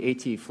on the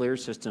AT FLIR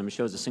system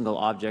shows a single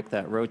object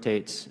that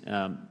rotates.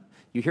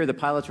 You hear the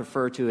pilots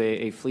refer to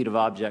a fleet of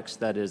objects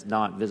that is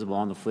not visible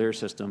on the FLIR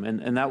system,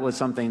 and that was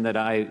something that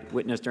I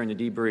witnessed during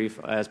the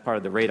debrief as part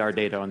of the radar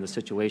data on the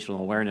situational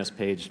awareness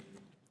page.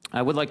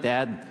 I would like to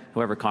add,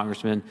 however,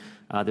 Congressman,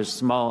 there's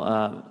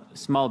a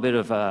small bit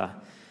of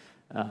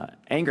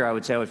anger, I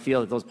would say. I would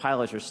feel that those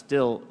pilots are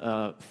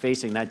still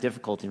facing that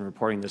difficulty in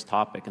reporting this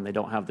topic, and they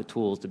don't have the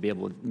tools to be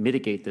able to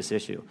mitigate this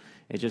issue.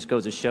 It just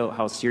goes to show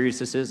how serious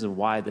this is and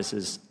why this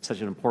is such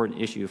an important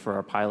issue for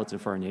our pilots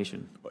and for our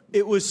nation.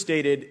 It was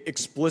stated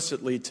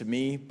explicitly to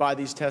me by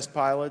these test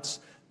pilots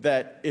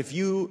that if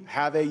you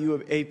have a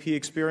UAP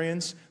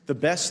experience, the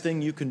best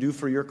thing you can do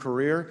for your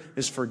career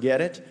is forget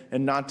it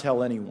and not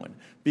tell anyone.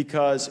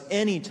 Because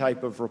any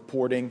type of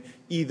reporting,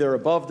 either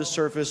above the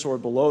surface or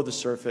below the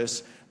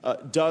surface,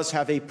 does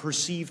have a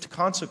perceived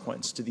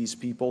consequence to these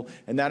people,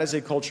 and that is a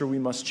culture we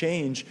must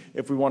change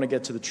if we want to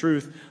get to the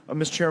truth.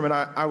 Mr. Chairman,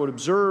 I would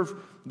observe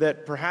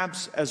that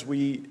perhaps as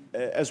we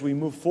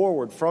move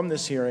forward from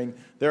this hearing,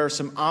 there are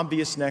some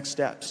obvious next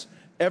steps.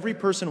 Every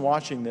person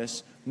watching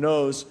this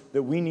knows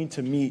that we need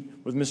to meet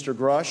with Mr.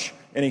 Grush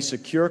in a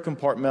secure,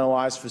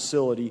 compartmentalized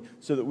facility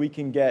so that we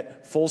can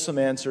get fulsome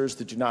answers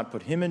that do not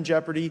put him in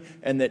jeopardy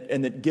and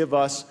that give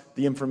us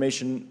the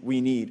information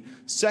we need.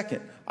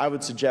 Second, I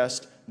would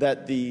suggest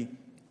that the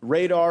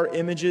radar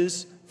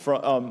images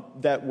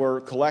that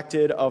were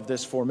collected of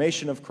this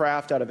formation of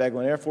craft out of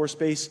Eglin Air Force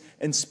Base,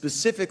 and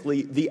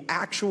specifically the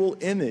actual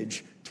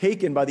image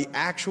taken by the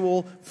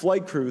actual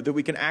flight crew that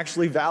we can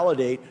actually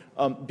validate,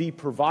 be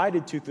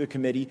provided to the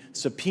committee,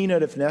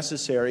 subpoenaed if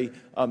necessary,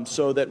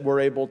 so that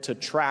we're able to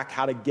track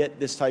how to get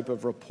this type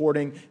of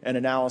reporting and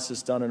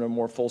analysis done in a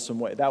more fulsome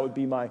way. That would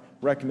be my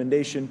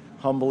recommendation,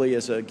 humbly,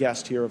 as a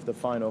guest here of the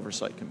Fine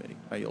Oversight Committee.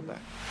 I yield back.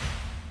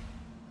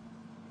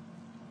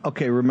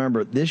 Okay,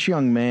 remember, this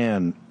young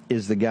man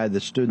is the guy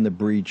that stood in the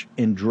breach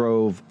and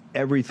drove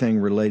everything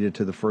related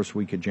to the first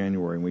week of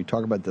January. And we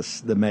talk about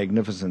the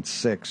Magnificent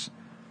Six.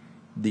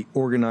 The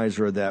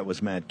organizer of that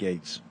was Matt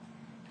Gaetz.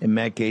 And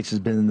Matt Gaetz has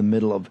been in the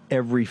middle of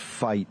every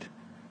fight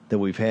that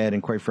we've had,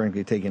 and quite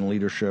frankly, taking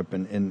leadership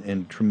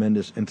and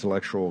tremendous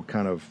intellectual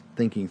kind of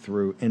thinking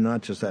through, and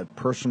not just that,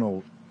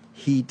 personal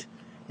heat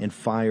and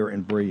fire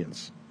and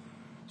brilliance.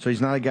 So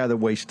he's not a guy that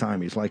wastes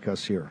time. He's like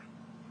us here.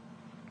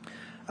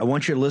 I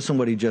want you to listen to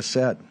what he just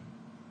said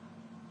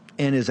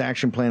and his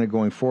action plan of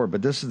going forward.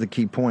 But this is the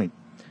key point.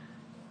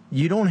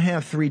 You don't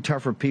have 3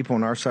 tougher people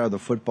on our side of the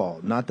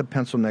football, not the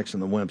pencil necks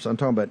and the wimps. I'm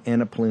talking about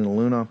Anna Polina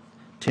Luna,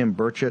 Tim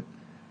Burchett,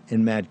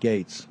 and Matt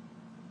Gaetz.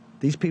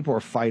 These people are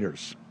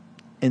fighters,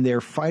 and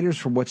they're fighters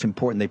for what's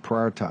important. They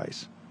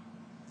prioritize.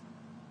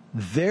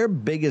 Their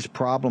biggest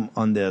problem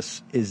on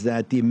this is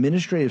that the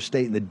administrative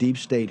state and the deep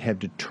state have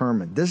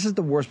determined, this is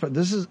the worst part,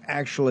 this is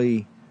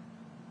actually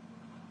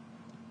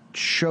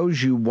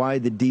shows you why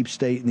the deep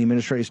state and the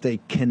administrative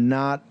state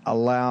cannot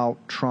allow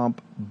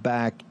Trump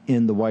back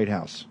in the White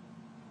House.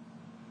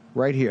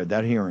 Right here,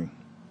 that hearing.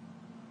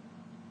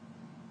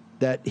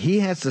 That he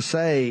has to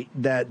say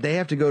that they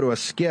have to go to a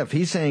SCIF.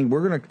 He's saying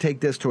we're going to take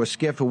this to a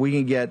SCIF where we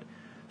can get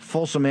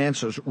fulsome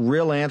answers,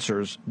 real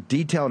answers,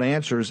 detailed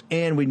answers,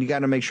 and we got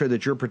to make sure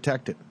that you're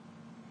protected.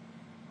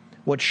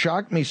 What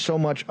shocked me so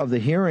much of the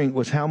hearing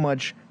was how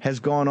much has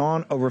gone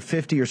on over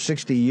 50 or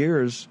 60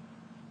 years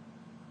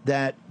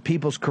that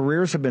people's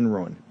careers have been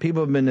ruined.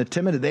 People have been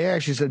intimidated. They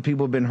actually said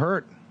people have been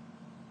hurt.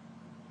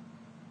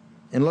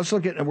 And let's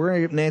look at, we're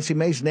going to get Nancy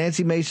Mace.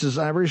 Nancy Mace is,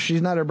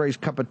 she's not everybody's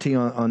cup of tea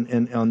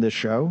on this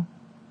show.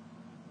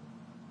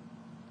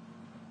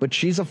 But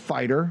she's a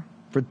fighter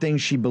for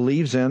things she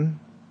believes in.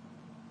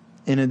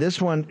 And in this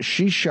one,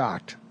 she's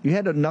shocked. You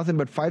had nothing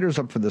but fighters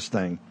up for this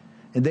thing.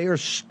 And they are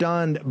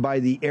stunned by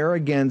the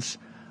arrogance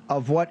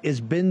of what has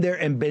been there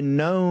and been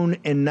known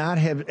and not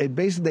have,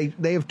 basically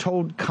they have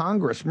told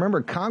Congress,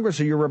 remember, Congress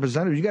are your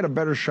representatives. You got a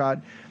better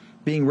shot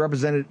being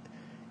represented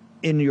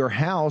in your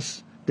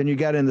House than you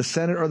got in the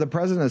Senate or the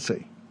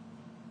presidency.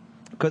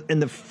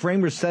 And the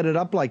framers set it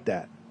up like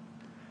that.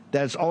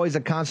 That's always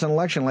a constant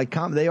election. Like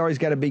they always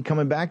got to be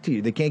coming back to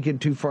you. They can't get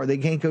too far. They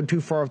can't go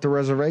too far off the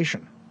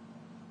reservation.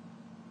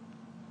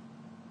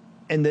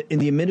 And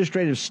the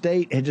administrative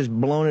state had just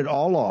blown it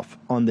all off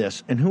on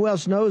this. And who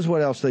else knows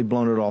what else they've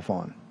blown it off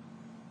on?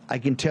 I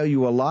can tell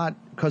you a lot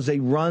because they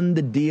run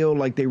the deal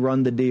like they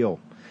run the deal.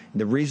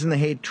 And the reason they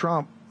hate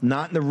Trump,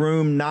 not in the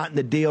room, not in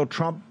the deal.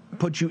 Trump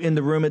puts you in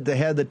the room at the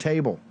head of the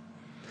table.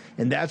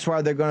 And that's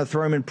why they're going to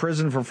throw him in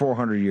prison for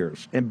 400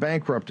 years and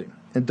bankrupt him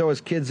and throw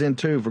his kids in,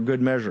 too, for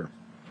good measure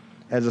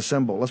as a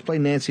symbol. Let's play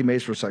Nancy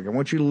Mace for a second. I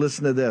want you to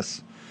listen to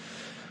this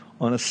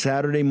on a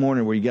Saturday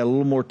morning where you got a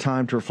little more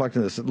time to reflect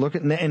on this. Look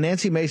at, and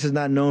Nancy Mace is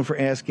not known for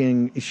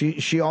asking.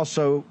 She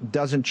also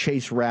doesn't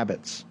chase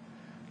rabbits.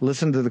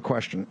 Listen to the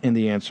question and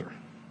the answer.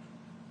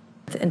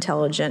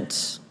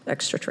 Intelligent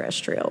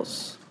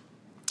extraterrestrials.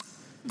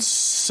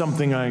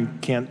 Something I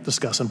can't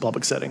discuss in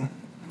public setting.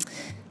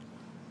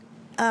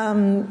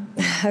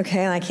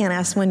 Okay, I can't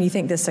ask when you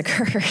think this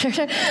occurred.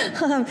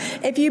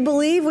 If you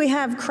believe we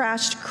have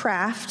crashed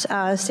craft,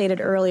 stated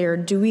earlier,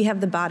 do we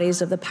have the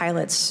bodies of the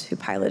pilots who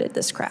piloted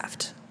this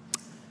craft?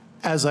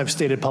 As I've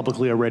stated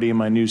publicly already in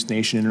my News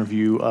Nation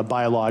interview,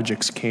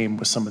 biologics came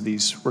with some of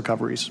these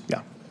recoveries,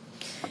 yeah.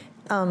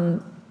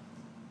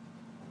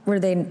 Were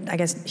they, I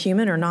guess,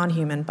 human or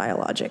non-human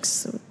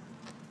biologics?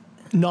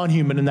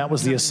 Non-human, and that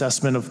was the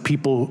assessment of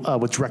people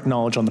with direct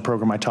knowledge on the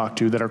program I talked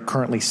to that are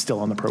currently still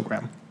on the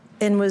program.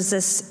 And was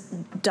this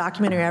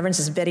documentary evidence,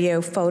 this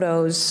video,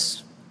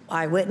 photos,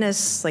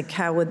 eyewitness? Like,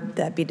 how would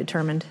that be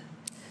determined?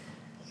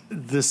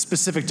 The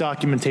specific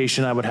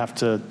documentation I would have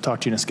to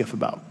talk to you in a SCIF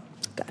about.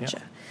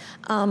 Gotcha.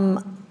 Yeah.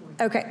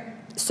 Okay.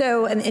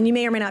 So, and you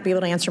may or may not be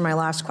able to answer my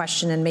last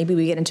question, and maybe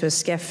we get into a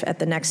SCIF at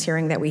the next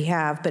hearing that we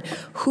have, but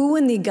who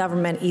in the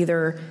government,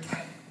 either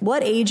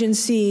what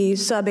agency,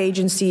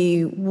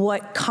 sub-agency,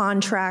 what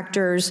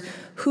contractors,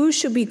 who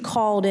should be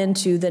called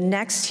into the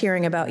next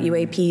hearing about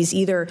UAPs,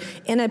 either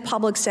in a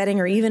public setting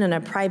or even in a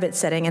private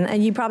setting?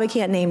 And you probably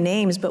can't name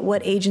names, but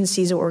what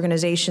agencies or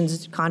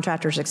organizations,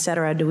 contractors, et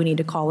cetera, do we need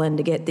to call in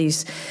to get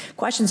these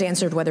questions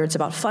answered, whether it's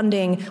about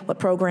funding, what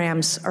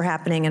programs are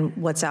happening, and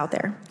what's out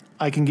there?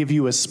 I can give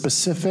you a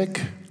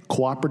specific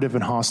cooperative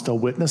and hostile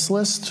witness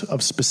list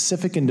of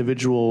specific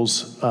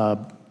individuals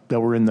that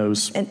were in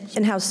those.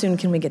 And how soon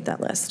can we get that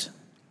list?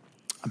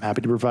 I'm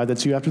happy to provide that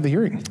to you after the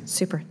hearing.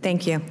 Super.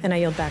 Thank you. And I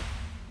yield back.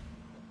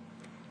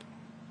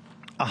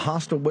 A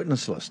hostile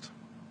witness list.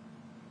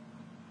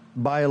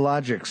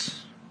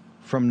 Biologics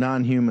from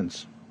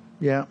non-humans.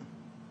 Yeah.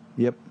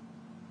 Yep.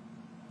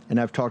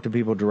 And I've talked to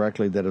people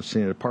directly that have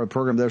seen it. Part of the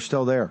program, they're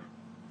still there.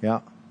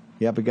 Yeah.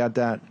 Yep, we got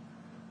that.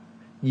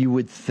 You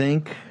would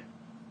think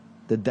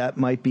that that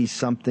might be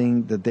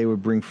something that they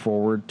would bring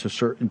forward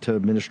to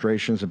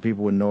administrations and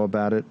people would know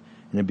about it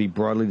and it'd be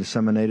broadly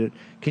disseminated.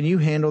 Can you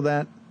handle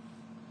that?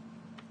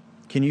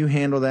 Can you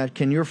handle that?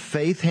 Can your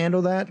faith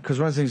handle that? Because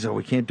one of the things,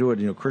 we can't do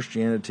it.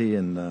 Christianity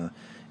and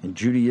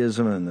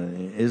Judaism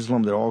and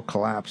Islam, they all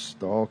collapse.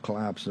 They all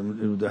collapse.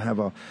 And they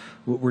have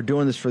we're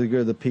doing this for the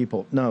good of the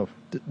people. No,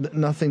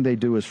 nothing they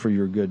do is for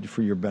your good,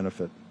 for your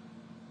benefit.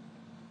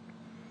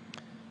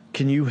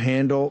 Can you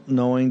handle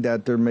knowing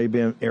that there may be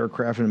an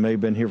aircraft and it may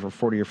have been here for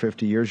 40 or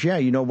 50 years? Yeah,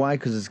 you know why?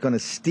 Because it's going to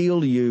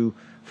steel you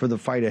for the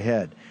fight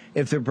ahead.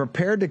 If they're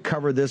prepared to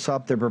cover this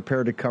up, they're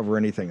prepared to cover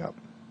anything up.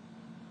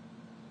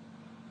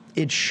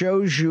 It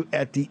shows you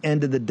at the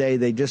end of the day,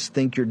 they just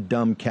think you're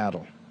dumb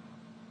cattle.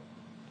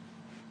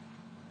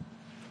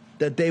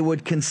 That they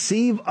would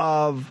conceive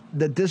of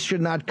that this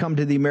should not come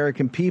to the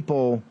American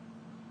people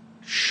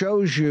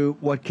shows you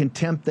what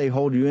contempt they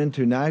hold you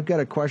into. Now, I've got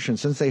a question.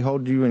 Since they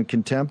hold you in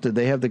contempt, did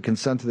they have the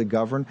consent of the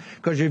governed?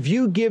 Because if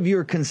you give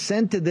your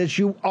consent to this,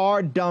 you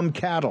are dumb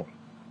cattle.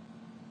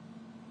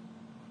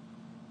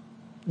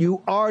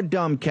 You are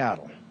dumb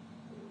cattle.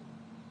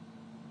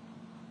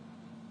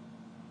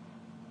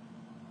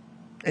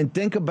 And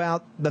think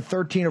about the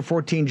 13 or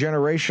 14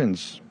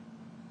 generations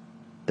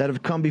that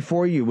have come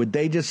before you. Would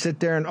they just sit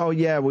there and, oh,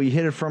 yeah, well, you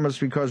hid it from us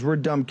because we're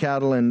dumb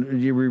cattle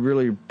and we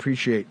really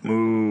appreciate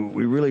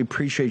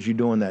you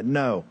doing that?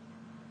 No,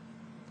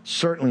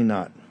 certainly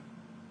not.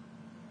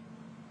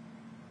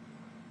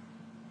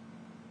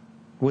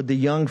 Would the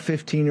young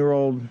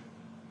 15-year-old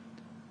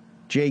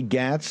Jay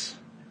Gatz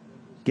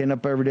getting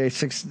up every day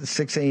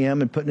 6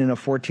 a.m. and putting in a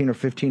 14 or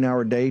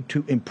 15-hour day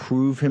to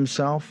improve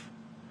himself,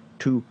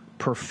 to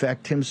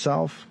perfect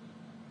himself,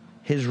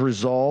 his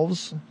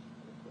resolves?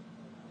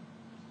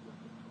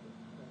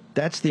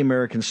 That's the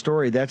American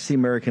story. That's the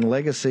American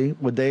legacy.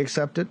 Would they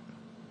accept it?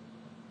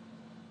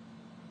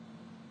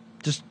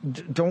 Just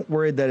don't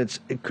worry that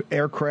it's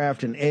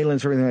aircraft and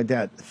aliens or anything like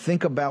that.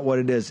 Think about what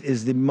it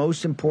is the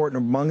most important,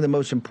 among the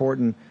most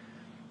important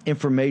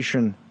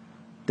information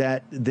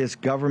that this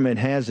government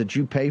has that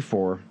you pay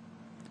for,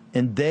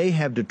 and they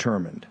have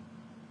determined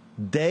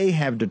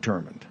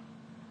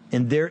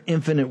in their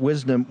infinite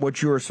wisdom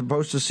what you are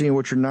supposed to see and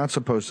what you're not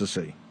supposed to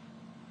see.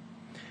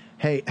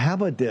 Hey, how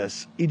about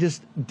this? You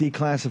just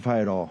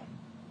declassify it all.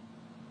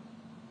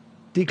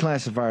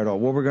 Declassify it all.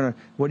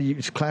 What do you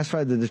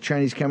classify that the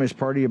Chinese Communist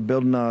Party are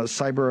building a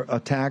cyber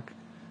attack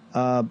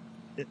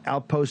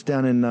outpost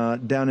down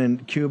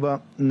in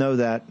Cuba? Know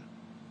that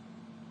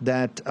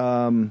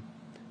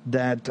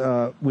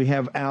we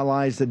have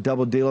allies that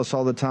double deal us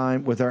all the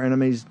time with our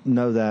enemies.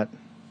 Know that.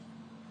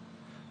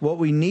 What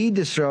we need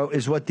to show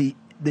is what the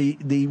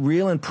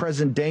real and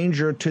present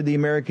danger to the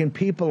American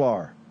people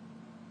are.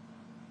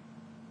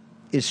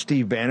 Is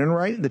Steve Bannon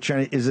right?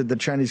 Is it the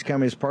Chinese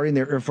Communist Party and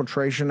their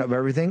infiltration of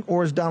everything?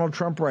 Or is Donald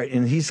Trump right?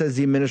 And he says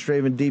the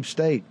administrative and deep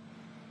state.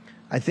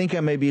 I think I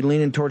may be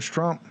leaning towards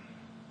Trump.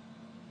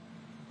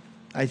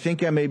 Once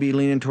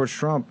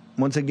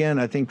again,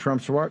 I think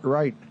Trump's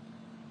right.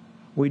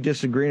 We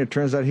disagree, and it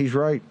turns out he's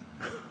right.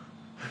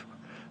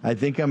 I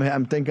think I'm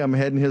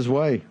heading his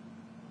way.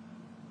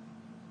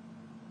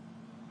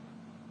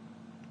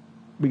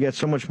 We got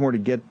so much more to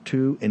get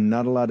to and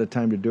not a lot of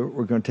time to do it.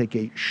 We're going to take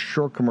a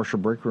short commercial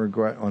break. We're going to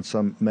go out on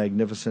some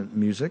magnificent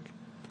music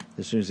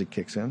as soon as it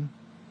kicks in,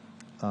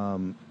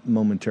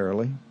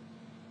 momentarily.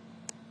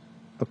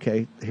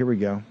 Okay, here we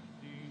go.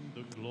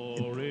 The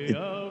glory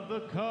of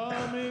the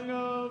coming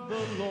of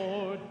the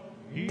Lord.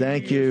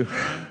 Thank you.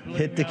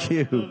 Hit the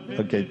cue.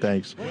 Okay,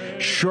 thanks.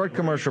 Short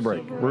commercial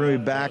break. We're going to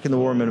be back in the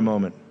war room in a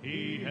moment.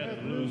 He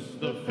hath loosed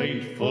the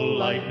fateful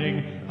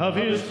lightning of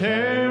his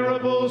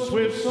terrible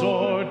swift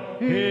sword.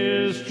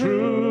 His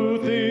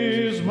truth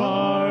is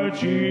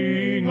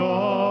marching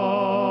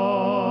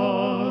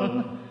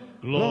on.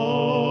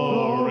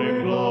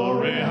 Glory,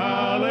 glory,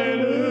 hallelujah.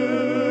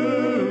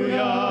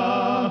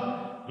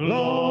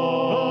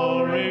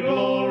 Glory,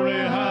 glory,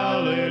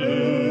 hallelujah.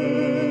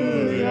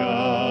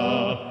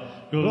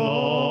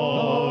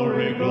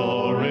 Glory,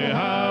 glory,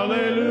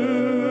 hallelujah.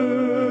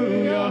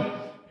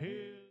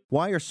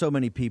 Why are so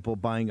many people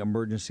buying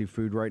emergency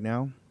food right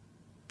now?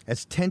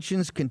 As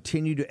tensions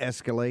continue to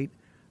escalate,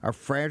 our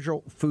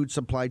fragile food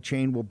supply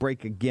chain will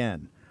break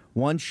again.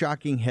 One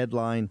shocking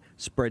headline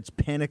spreads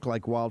panic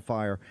like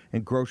wildfire,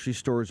 and grocery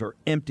stores are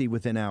empty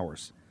within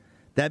hours.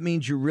 That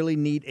means you really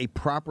need a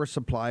proper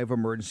supply of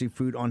emergency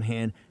food on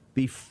hand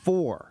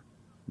before,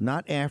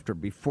 not after,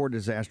 before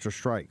disaster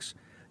strikes.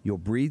 You'll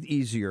breathe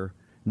easier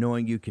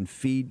knowing you can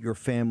feed your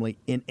family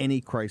in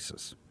any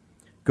crisis.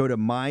 Go to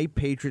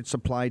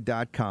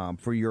mypatriotsupply.com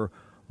for your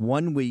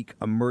 1-week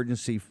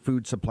emergency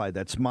food supply.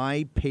 That's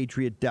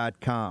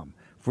mypatriot.com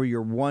for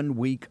your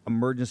 1-week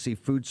emergency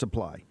food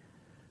supply.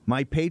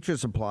 My Patriot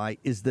Supply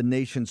is the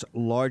nation's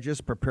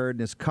largest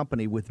preparedness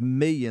company with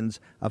millions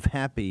of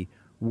happy,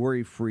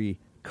 worry-free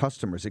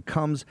customers. It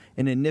comes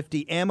in a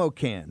nifty ammo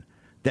can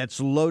that's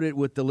loaded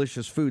with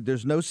delicious food.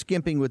 There's no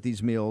skimping with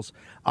these meals,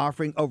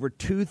 offering over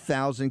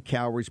 2,000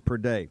 calories per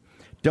day.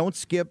 Don't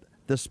skip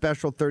the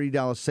special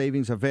 $30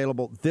 savings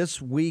available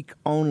this week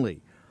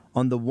only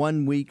on the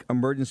 1-week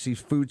emergency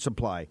food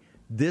supply.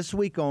 This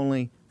week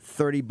only,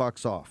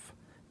 $30 off.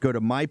 Go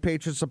to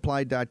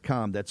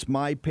mypatriotsupply.com. That's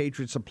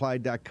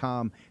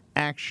mypatriotsupply.com.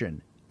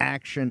 Action,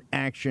 action,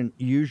 action.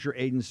 Use your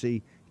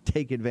agency.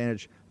 Take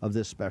advantage of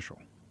this special.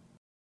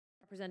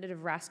 Representative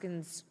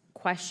Raskin's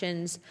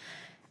questions.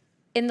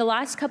 In the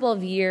last couple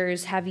of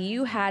years, have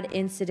you had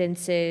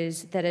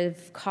incidences that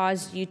have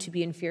caused you to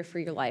be in fear for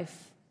your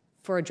life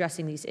for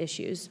addressing these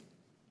issues?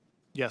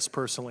 Yes,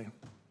 personally.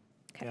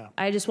 Okay. Yeah.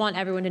 I just want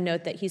everyone to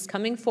note that he's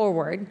coming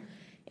forward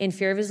in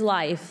fear of his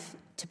life.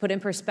 To put in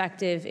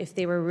perspective, if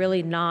they were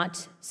really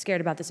not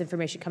scared about this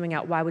information coming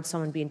out, why would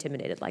someone be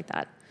intimidated like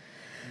that?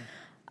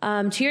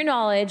 To your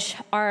knowledge,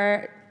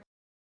 are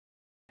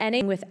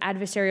any with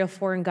adversarial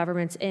foreign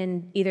governments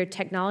in either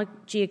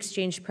technology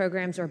exchange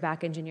programs or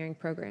back engineering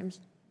programs?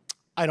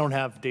 I don't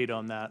have data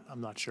on that. I'm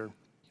not sure.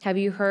 Have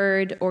you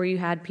heard or you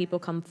had people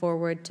come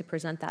forward to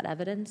present that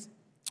evidence?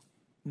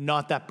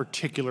 Not that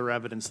particular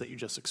evidence that you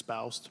just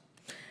espoused.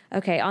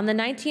 Okay, on the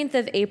 19th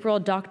of April,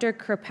 Dr.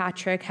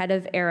 Kirkpatrick, head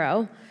of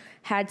Arrow,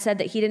 had said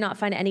that he did not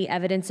find any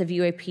evidence of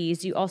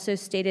UAPs. You also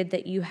stated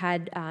that you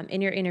had,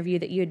 in your interview,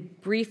 that you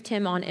had briefed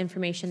him on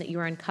information that you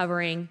were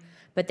uncovering,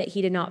 but that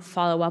he did not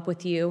follow up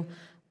with you.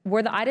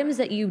 Were the items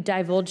that you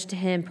divulged to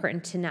him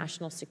pertinent to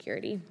national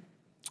security?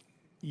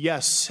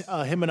 Yes,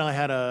 him and I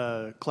had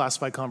a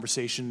classified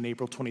conversation in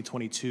April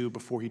 2022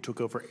 before he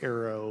took over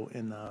Arrow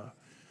in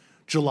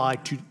July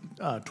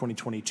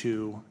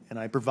 2022, and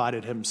I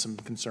provided him some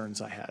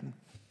concerns I had.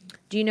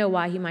 Do you know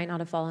why he might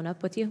not have followed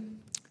up with you?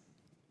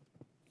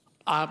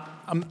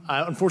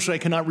 Unfortunately, I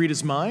cannot read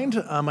his mind.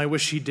 I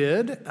wish he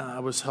did. I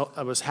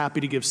was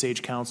happy to give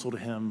sage counsel to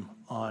him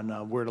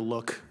on where to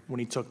look when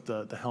he took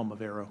the helm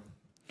of Arrow.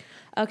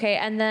 Okay,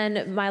 and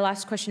then my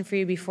last question for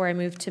you before I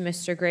move to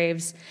Mr.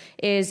 Graves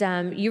is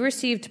you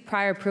received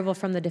prior approval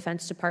from the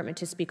Defense Department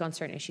to speak on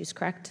certain issues,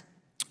 correct?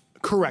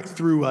 Correct,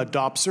 through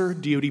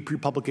DOPSR, DoD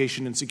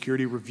Pre-Publication and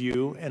Security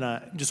Review, and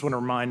I just want to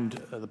remind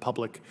the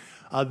public,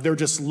 they're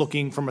just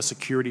looking from a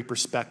security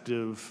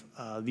perspective.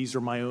 These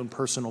are my own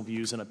personal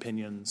views and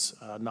opinions,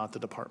 not the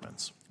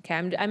department's. Okay,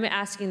 I'm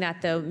asking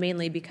that, though,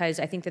 mainly because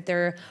I think that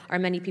there are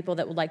many people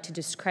that would like to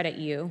discredit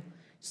you.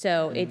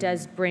 So it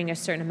does bring a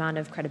certain amount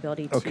of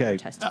credibility to your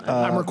testimony.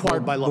 I'm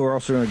required by law. We're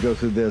also going to go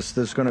through this.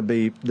 There's going to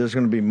be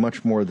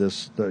much more of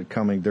this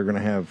coming. They're going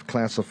to have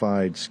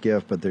classified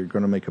SCIF, but they're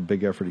going to make a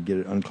big effort to get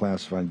it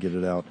unclassified and get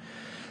it out.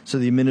 So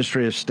the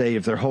administrative state,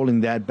 if they're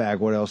holding that back,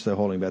 what else they're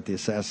holding back? The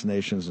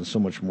assassinations and so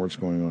much more that's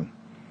going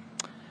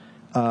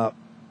on.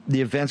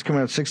 The event's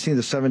coming out 16th to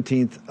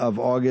 17th of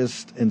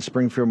August in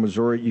Springfield,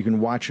 Missouri. You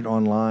can watch it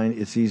online.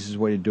 It's the easiest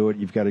way to do it.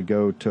 You've got to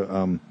go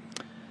to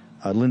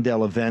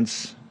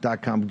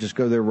LindellEvents.com. Just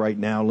go there right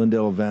now.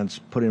 Lindell Events.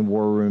 Put in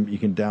War Room. You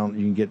can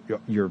get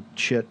your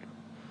chit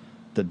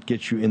that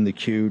gets you in the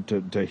queue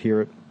to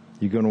hear it.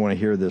 You're going to want to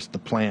hear this. The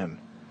plan.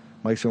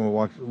 Mike's going to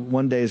walk.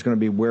 One day is going to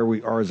be where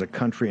we are as a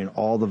country and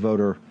all the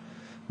voter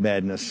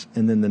madness,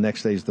 and then the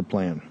next day is the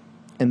plan,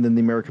 and then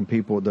the American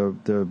people,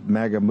 the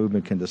MAGA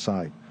movement, can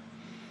decide.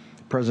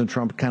 President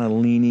Trump kind of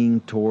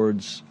leaning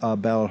towards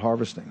ballot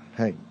harvesting.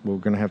 Hey, we're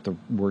going to have to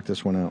work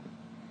this one out.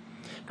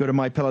 Go to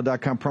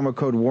mypillow.com, promo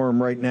code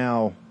WORM right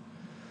now.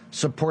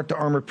 Support the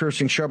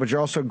armor-piercing show, but you're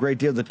also a great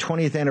deal. The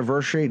 20th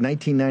anniversary,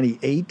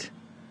 1998,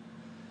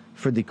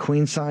 for the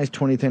queen size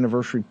 20th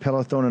anniversary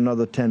pillow. Throw in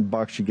another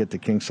 $10, you get the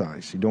king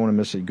size. You don't want to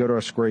miss it. You go to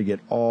our square, you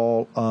get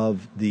all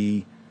of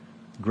the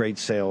great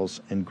sales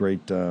and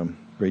great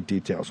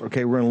details.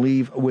 Okay, we're going to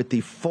leave with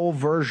the full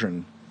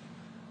version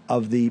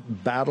of the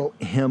Battle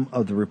Hymn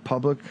of the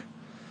Republic.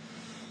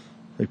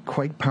 A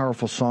quite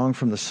powerful song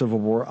from the Civil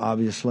War,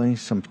 obviously.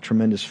 Some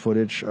tremendous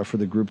footage for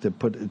the group that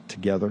put it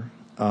together.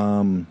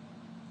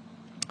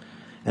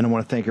 And I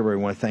want to thank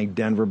everybody. I want to thank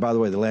Denver. By the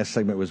way, the last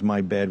segment was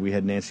my bad. We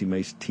had Nancy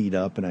Mace teed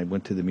up, and I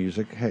went to the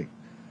music. Hey,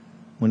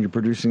 when you're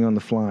producing on the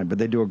fly. But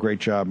they do a great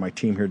job. My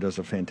team here does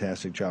a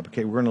fantastic job.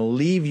 Okay, we're going to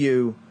leave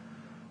you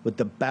with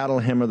the Battle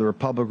Hymn of the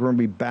Republic. We're going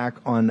to be back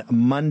on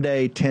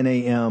Monday, 10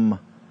 a.m.,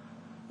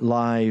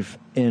 live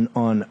and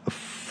on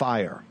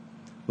Fire.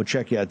 We'll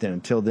check you out then.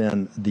 Until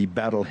then, the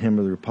Battle Hymn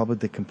of the Republic,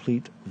 the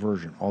complete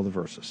version, all the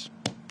verses.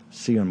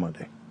 See you on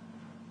Monday.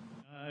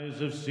 Eyes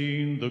have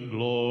seen the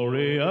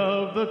glory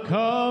of the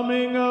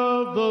coming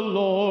of the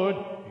Lord.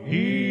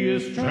 He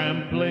is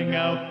trampling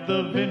out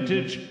the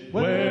vintage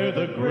where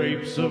the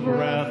grapes of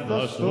wrath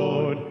are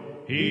stored.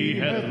 He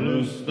hath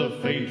loosed the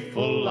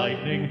fateful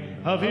lightning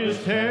of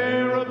his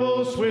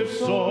terrible swift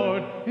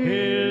sword.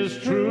 His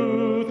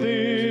truth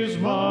is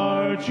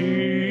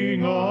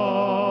marching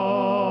on.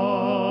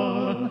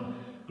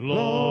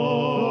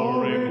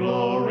 Glory,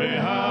 glory,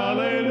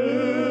 hallelujah.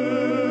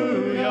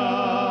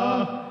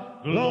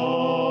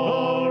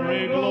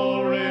 Glory,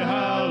 glory,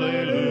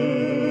 hallelujah.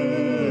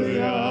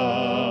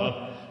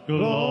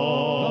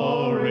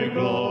 Glory,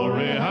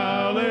 glory,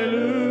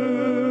 hallelujah.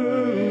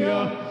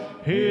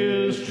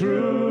 His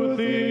truth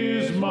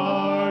is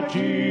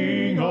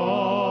marching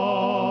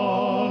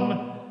on.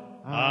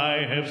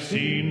 I have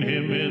seen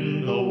him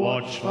in the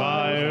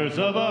watchfires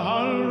of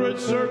 100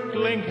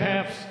 circling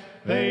camps.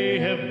 They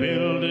have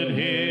builded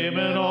him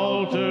an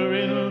altar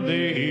in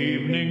the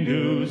evening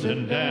dews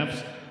and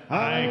damps.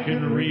 I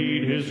can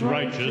read his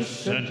righteous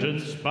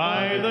sentence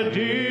by the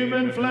dim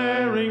and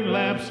flaring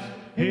lamps.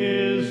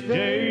 His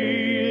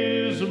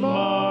day is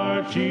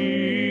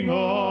marching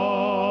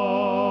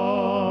on.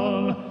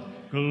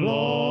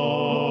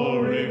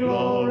 Glory,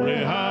 glory,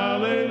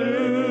 hallelujah.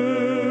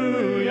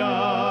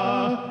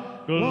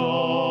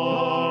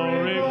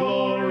 Glory,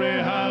 glory,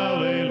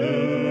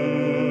 hallelujah.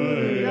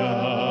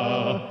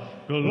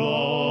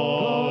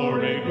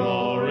 Glory,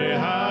 glory,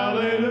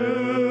 hallelujah.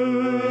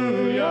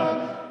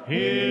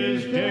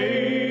 His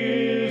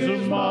day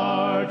is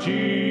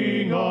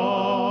marching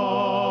on.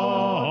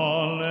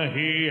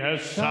 He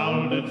has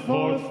sounded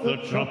forth the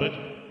trumpet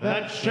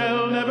that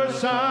shall never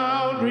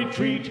sound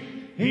retreat.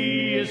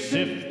 He is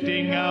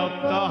sifting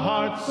out the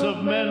hearts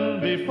of men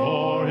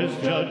before his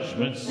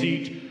judgment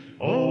seat.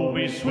 Oh,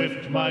 be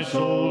swift, my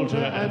soul, to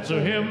answer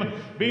him.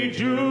 Be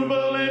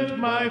jubilant,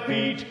 my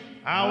feet.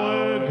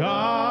 Our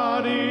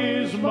God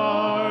is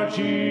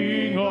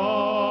marching on.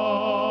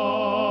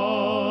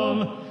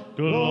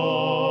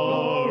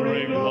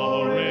 Glory,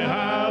 glory,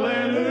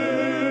 hallelujah.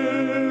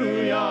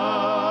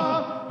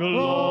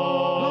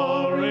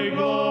 Glory,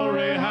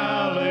 glory,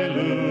 hallelujah.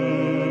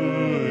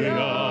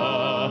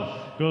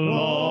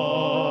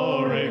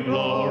 Glory,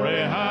 glory,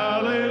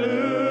 hallelujah.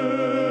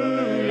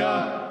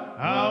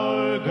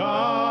 Our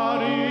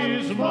God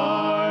is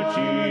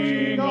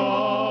marching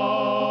on.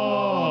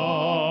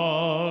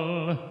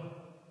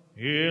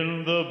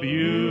 In the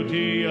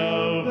beauty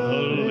of the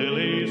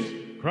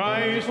lilies,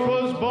 Christ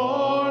was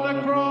born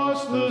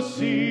across the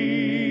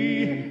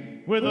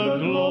sea, with a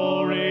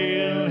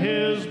glory in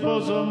his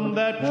bosom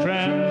that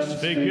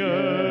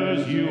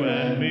transfigures you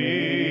and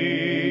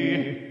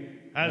me.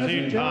 As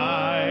he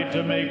died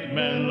to make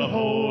men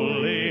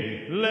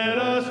holy, let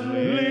us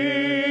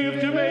live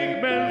to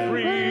make men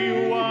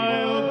free,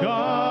 while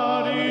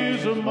God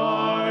is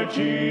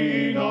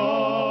marching on.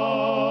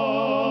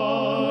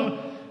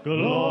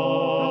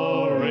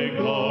 Glory,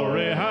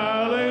 glory,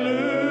 hallelujah.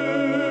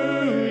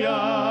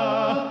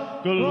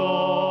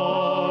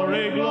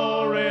 Glory,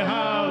 glory,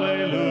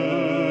 hallelujah.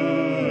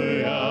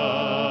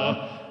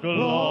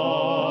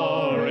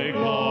 Glory,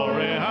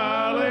 glory,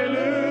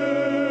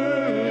 hallelujah.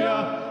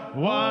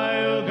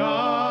 While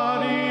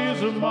God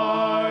is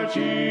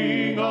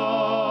marching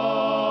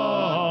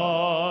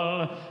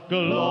on.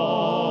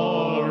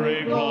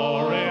 Glory,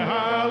 glory,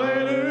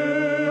 hallelujah.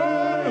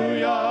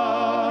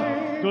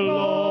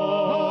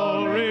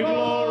 Glory,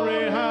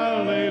 glory,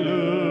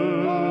 hallelujah.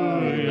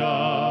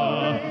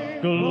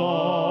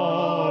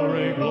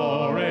 Glory,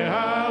 glory,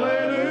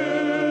 hallelujah.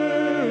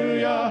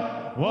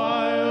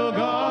 While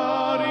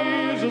God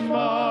is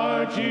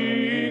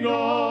marching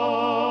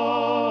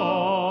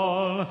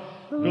on.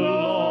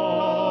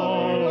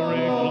 Glory,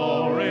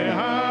 glory,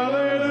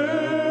 hallelujah.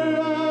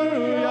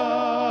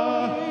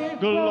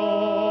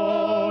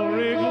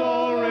 Glory,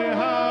 glory,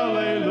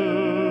 hallelujah.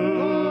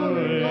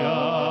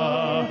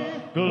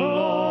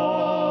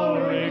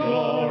 Glory,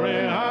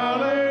 glory,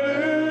 hallelujah.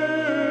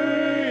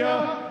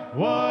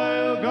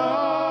 While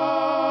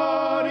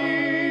God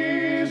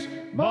is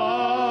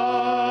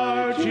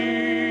marching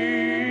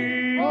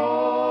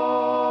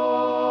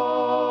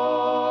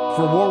on.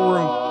 For War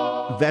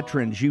Room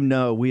veterans, you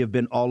know we have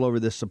been all over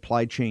this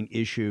supply chain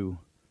issue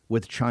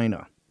with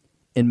China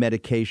in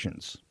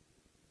medications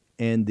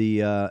and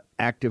the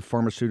active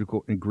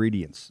pharmaceutical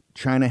ingredients.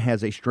 China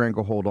has a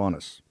stranglehold on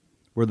us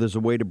where there's a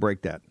way to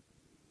break that.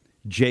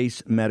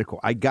 Jace Medical.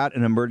 I got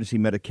an emergency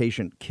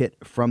medication kit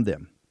from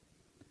them.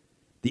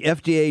 The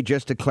FDA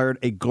just declared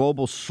a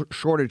global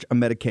shortage of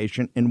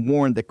medication and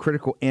warned that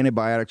critical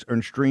antibiotics are in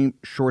extreme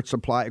short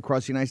supply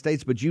across the United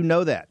States. But you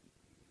know that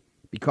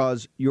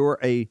because you're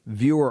a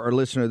viewer or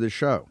listener of this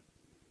show.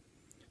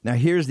 Now,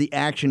 here's the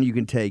action you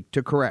can take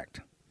to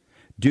correct.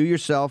 Do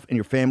yourself and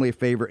your family a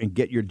favor and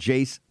get your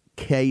Jace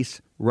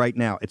case right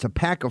now. It's a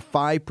pack of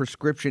 5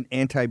 prescription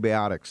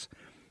antibiotics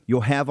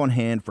you'll have on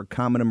hand for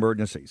common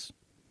emergencies.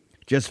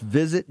 Just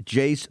visit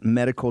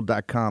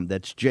jacemedical.com.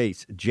 That's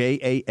Jace,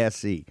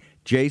 J-A-S-E,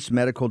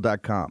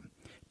 jacemedical.com.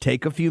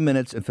 Take a few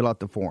minutes and fill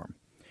out the form.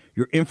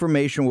 Your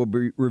information will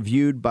be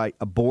reviewed by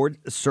a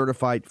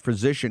board-certified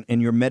physician,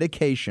 and your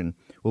medication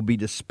will be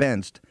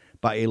dispensed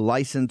by a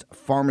licensed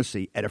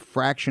pharmacy at a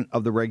fraction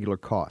of the regular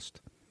cost.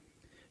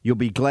 You'll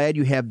be glad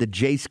you have the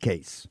Jace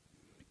case.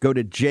 Go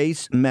to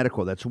Jace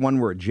Medical, that's one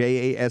word,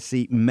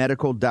 J-A-S-E,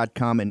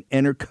 medical.com, and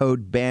enter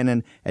code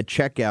Bannon at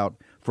checkout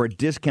for a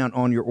discount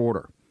on your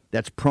order.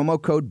 That's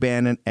promo code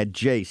Bannon at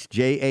Jace,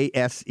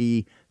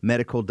 J-A-S-E,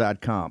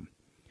 medical.com.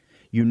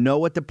 You know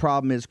what the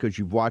problem is because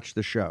you've watched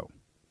the show.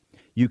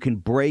 You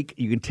can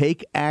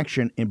take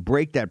action and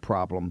break that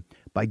problem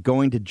by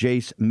going to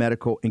Jace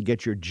Medical and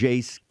get your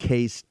Jace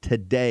case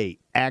today.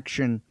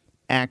 Action,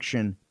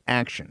 action,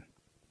 action.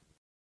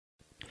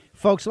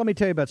 Folks, let me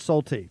tell you about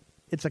Solti.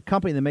 It's a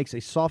company that makes a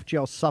soft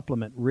gel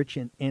supplement rich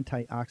in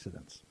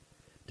antioxidants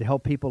to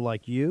help people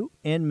like you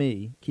and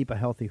me keep a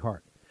healthy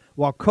heart.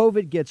 While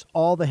COVID gets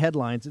all the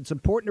headlines, it's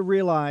important to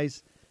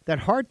realize that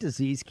heart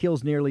disease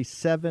kills nearly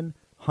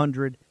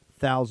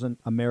 700,000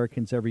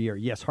 Americans every year.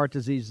 Yes, heart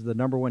disease is the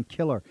number one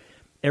killer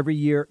every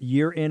year,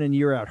 year in and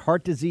year out.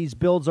 Heart disease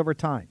builds over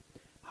time.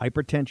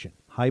 Hypertension,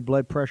 high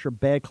blood pressure,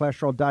 bad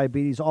cholesterol,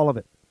 diabetes, all of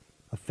it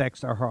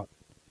affects our heart.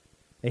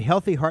 A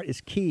healthy heart is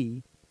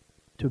key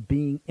to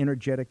being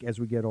energetic as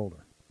we get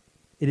older.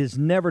 It is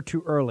never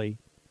too early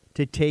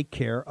to take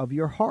care of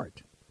your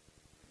heart.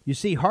 You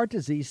see, heart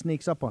disease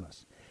sneaks up on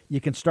us. You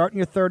can start in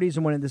your 30s,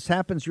 and when this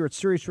happens, you're at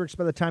serious risk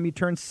by the time you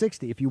turn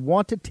 60. If you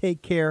want to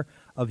take care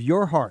of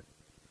your heart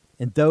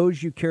and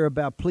those you care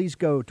about, please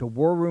go to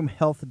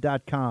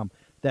warroomhealth.com.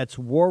 That's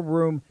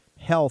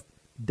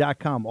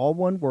warroomhealth.com. All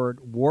one word,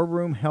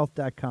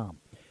 warroomhealth.com.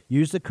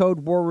 Use the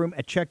code WARROOM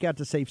at checkout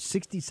to save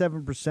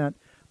 67%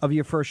 of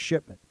your first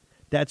shipment.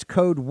 That's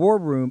code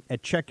WARROOM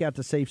at checkout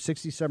to save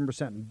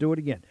 67%. And do it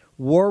again.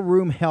 War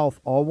Room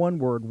Health, all one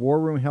word,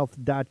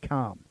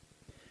 warroomhealth.com.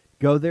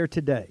 Go there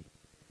today.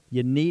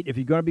 If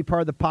you're going to be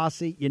part of the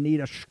posse, you need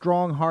a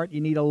strong heart.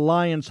 You need a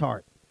lion's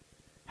heart.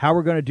 How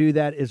we're going to do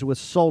that is with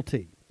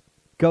Salty.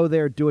 Go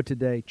there, do it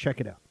today. Check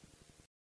it out.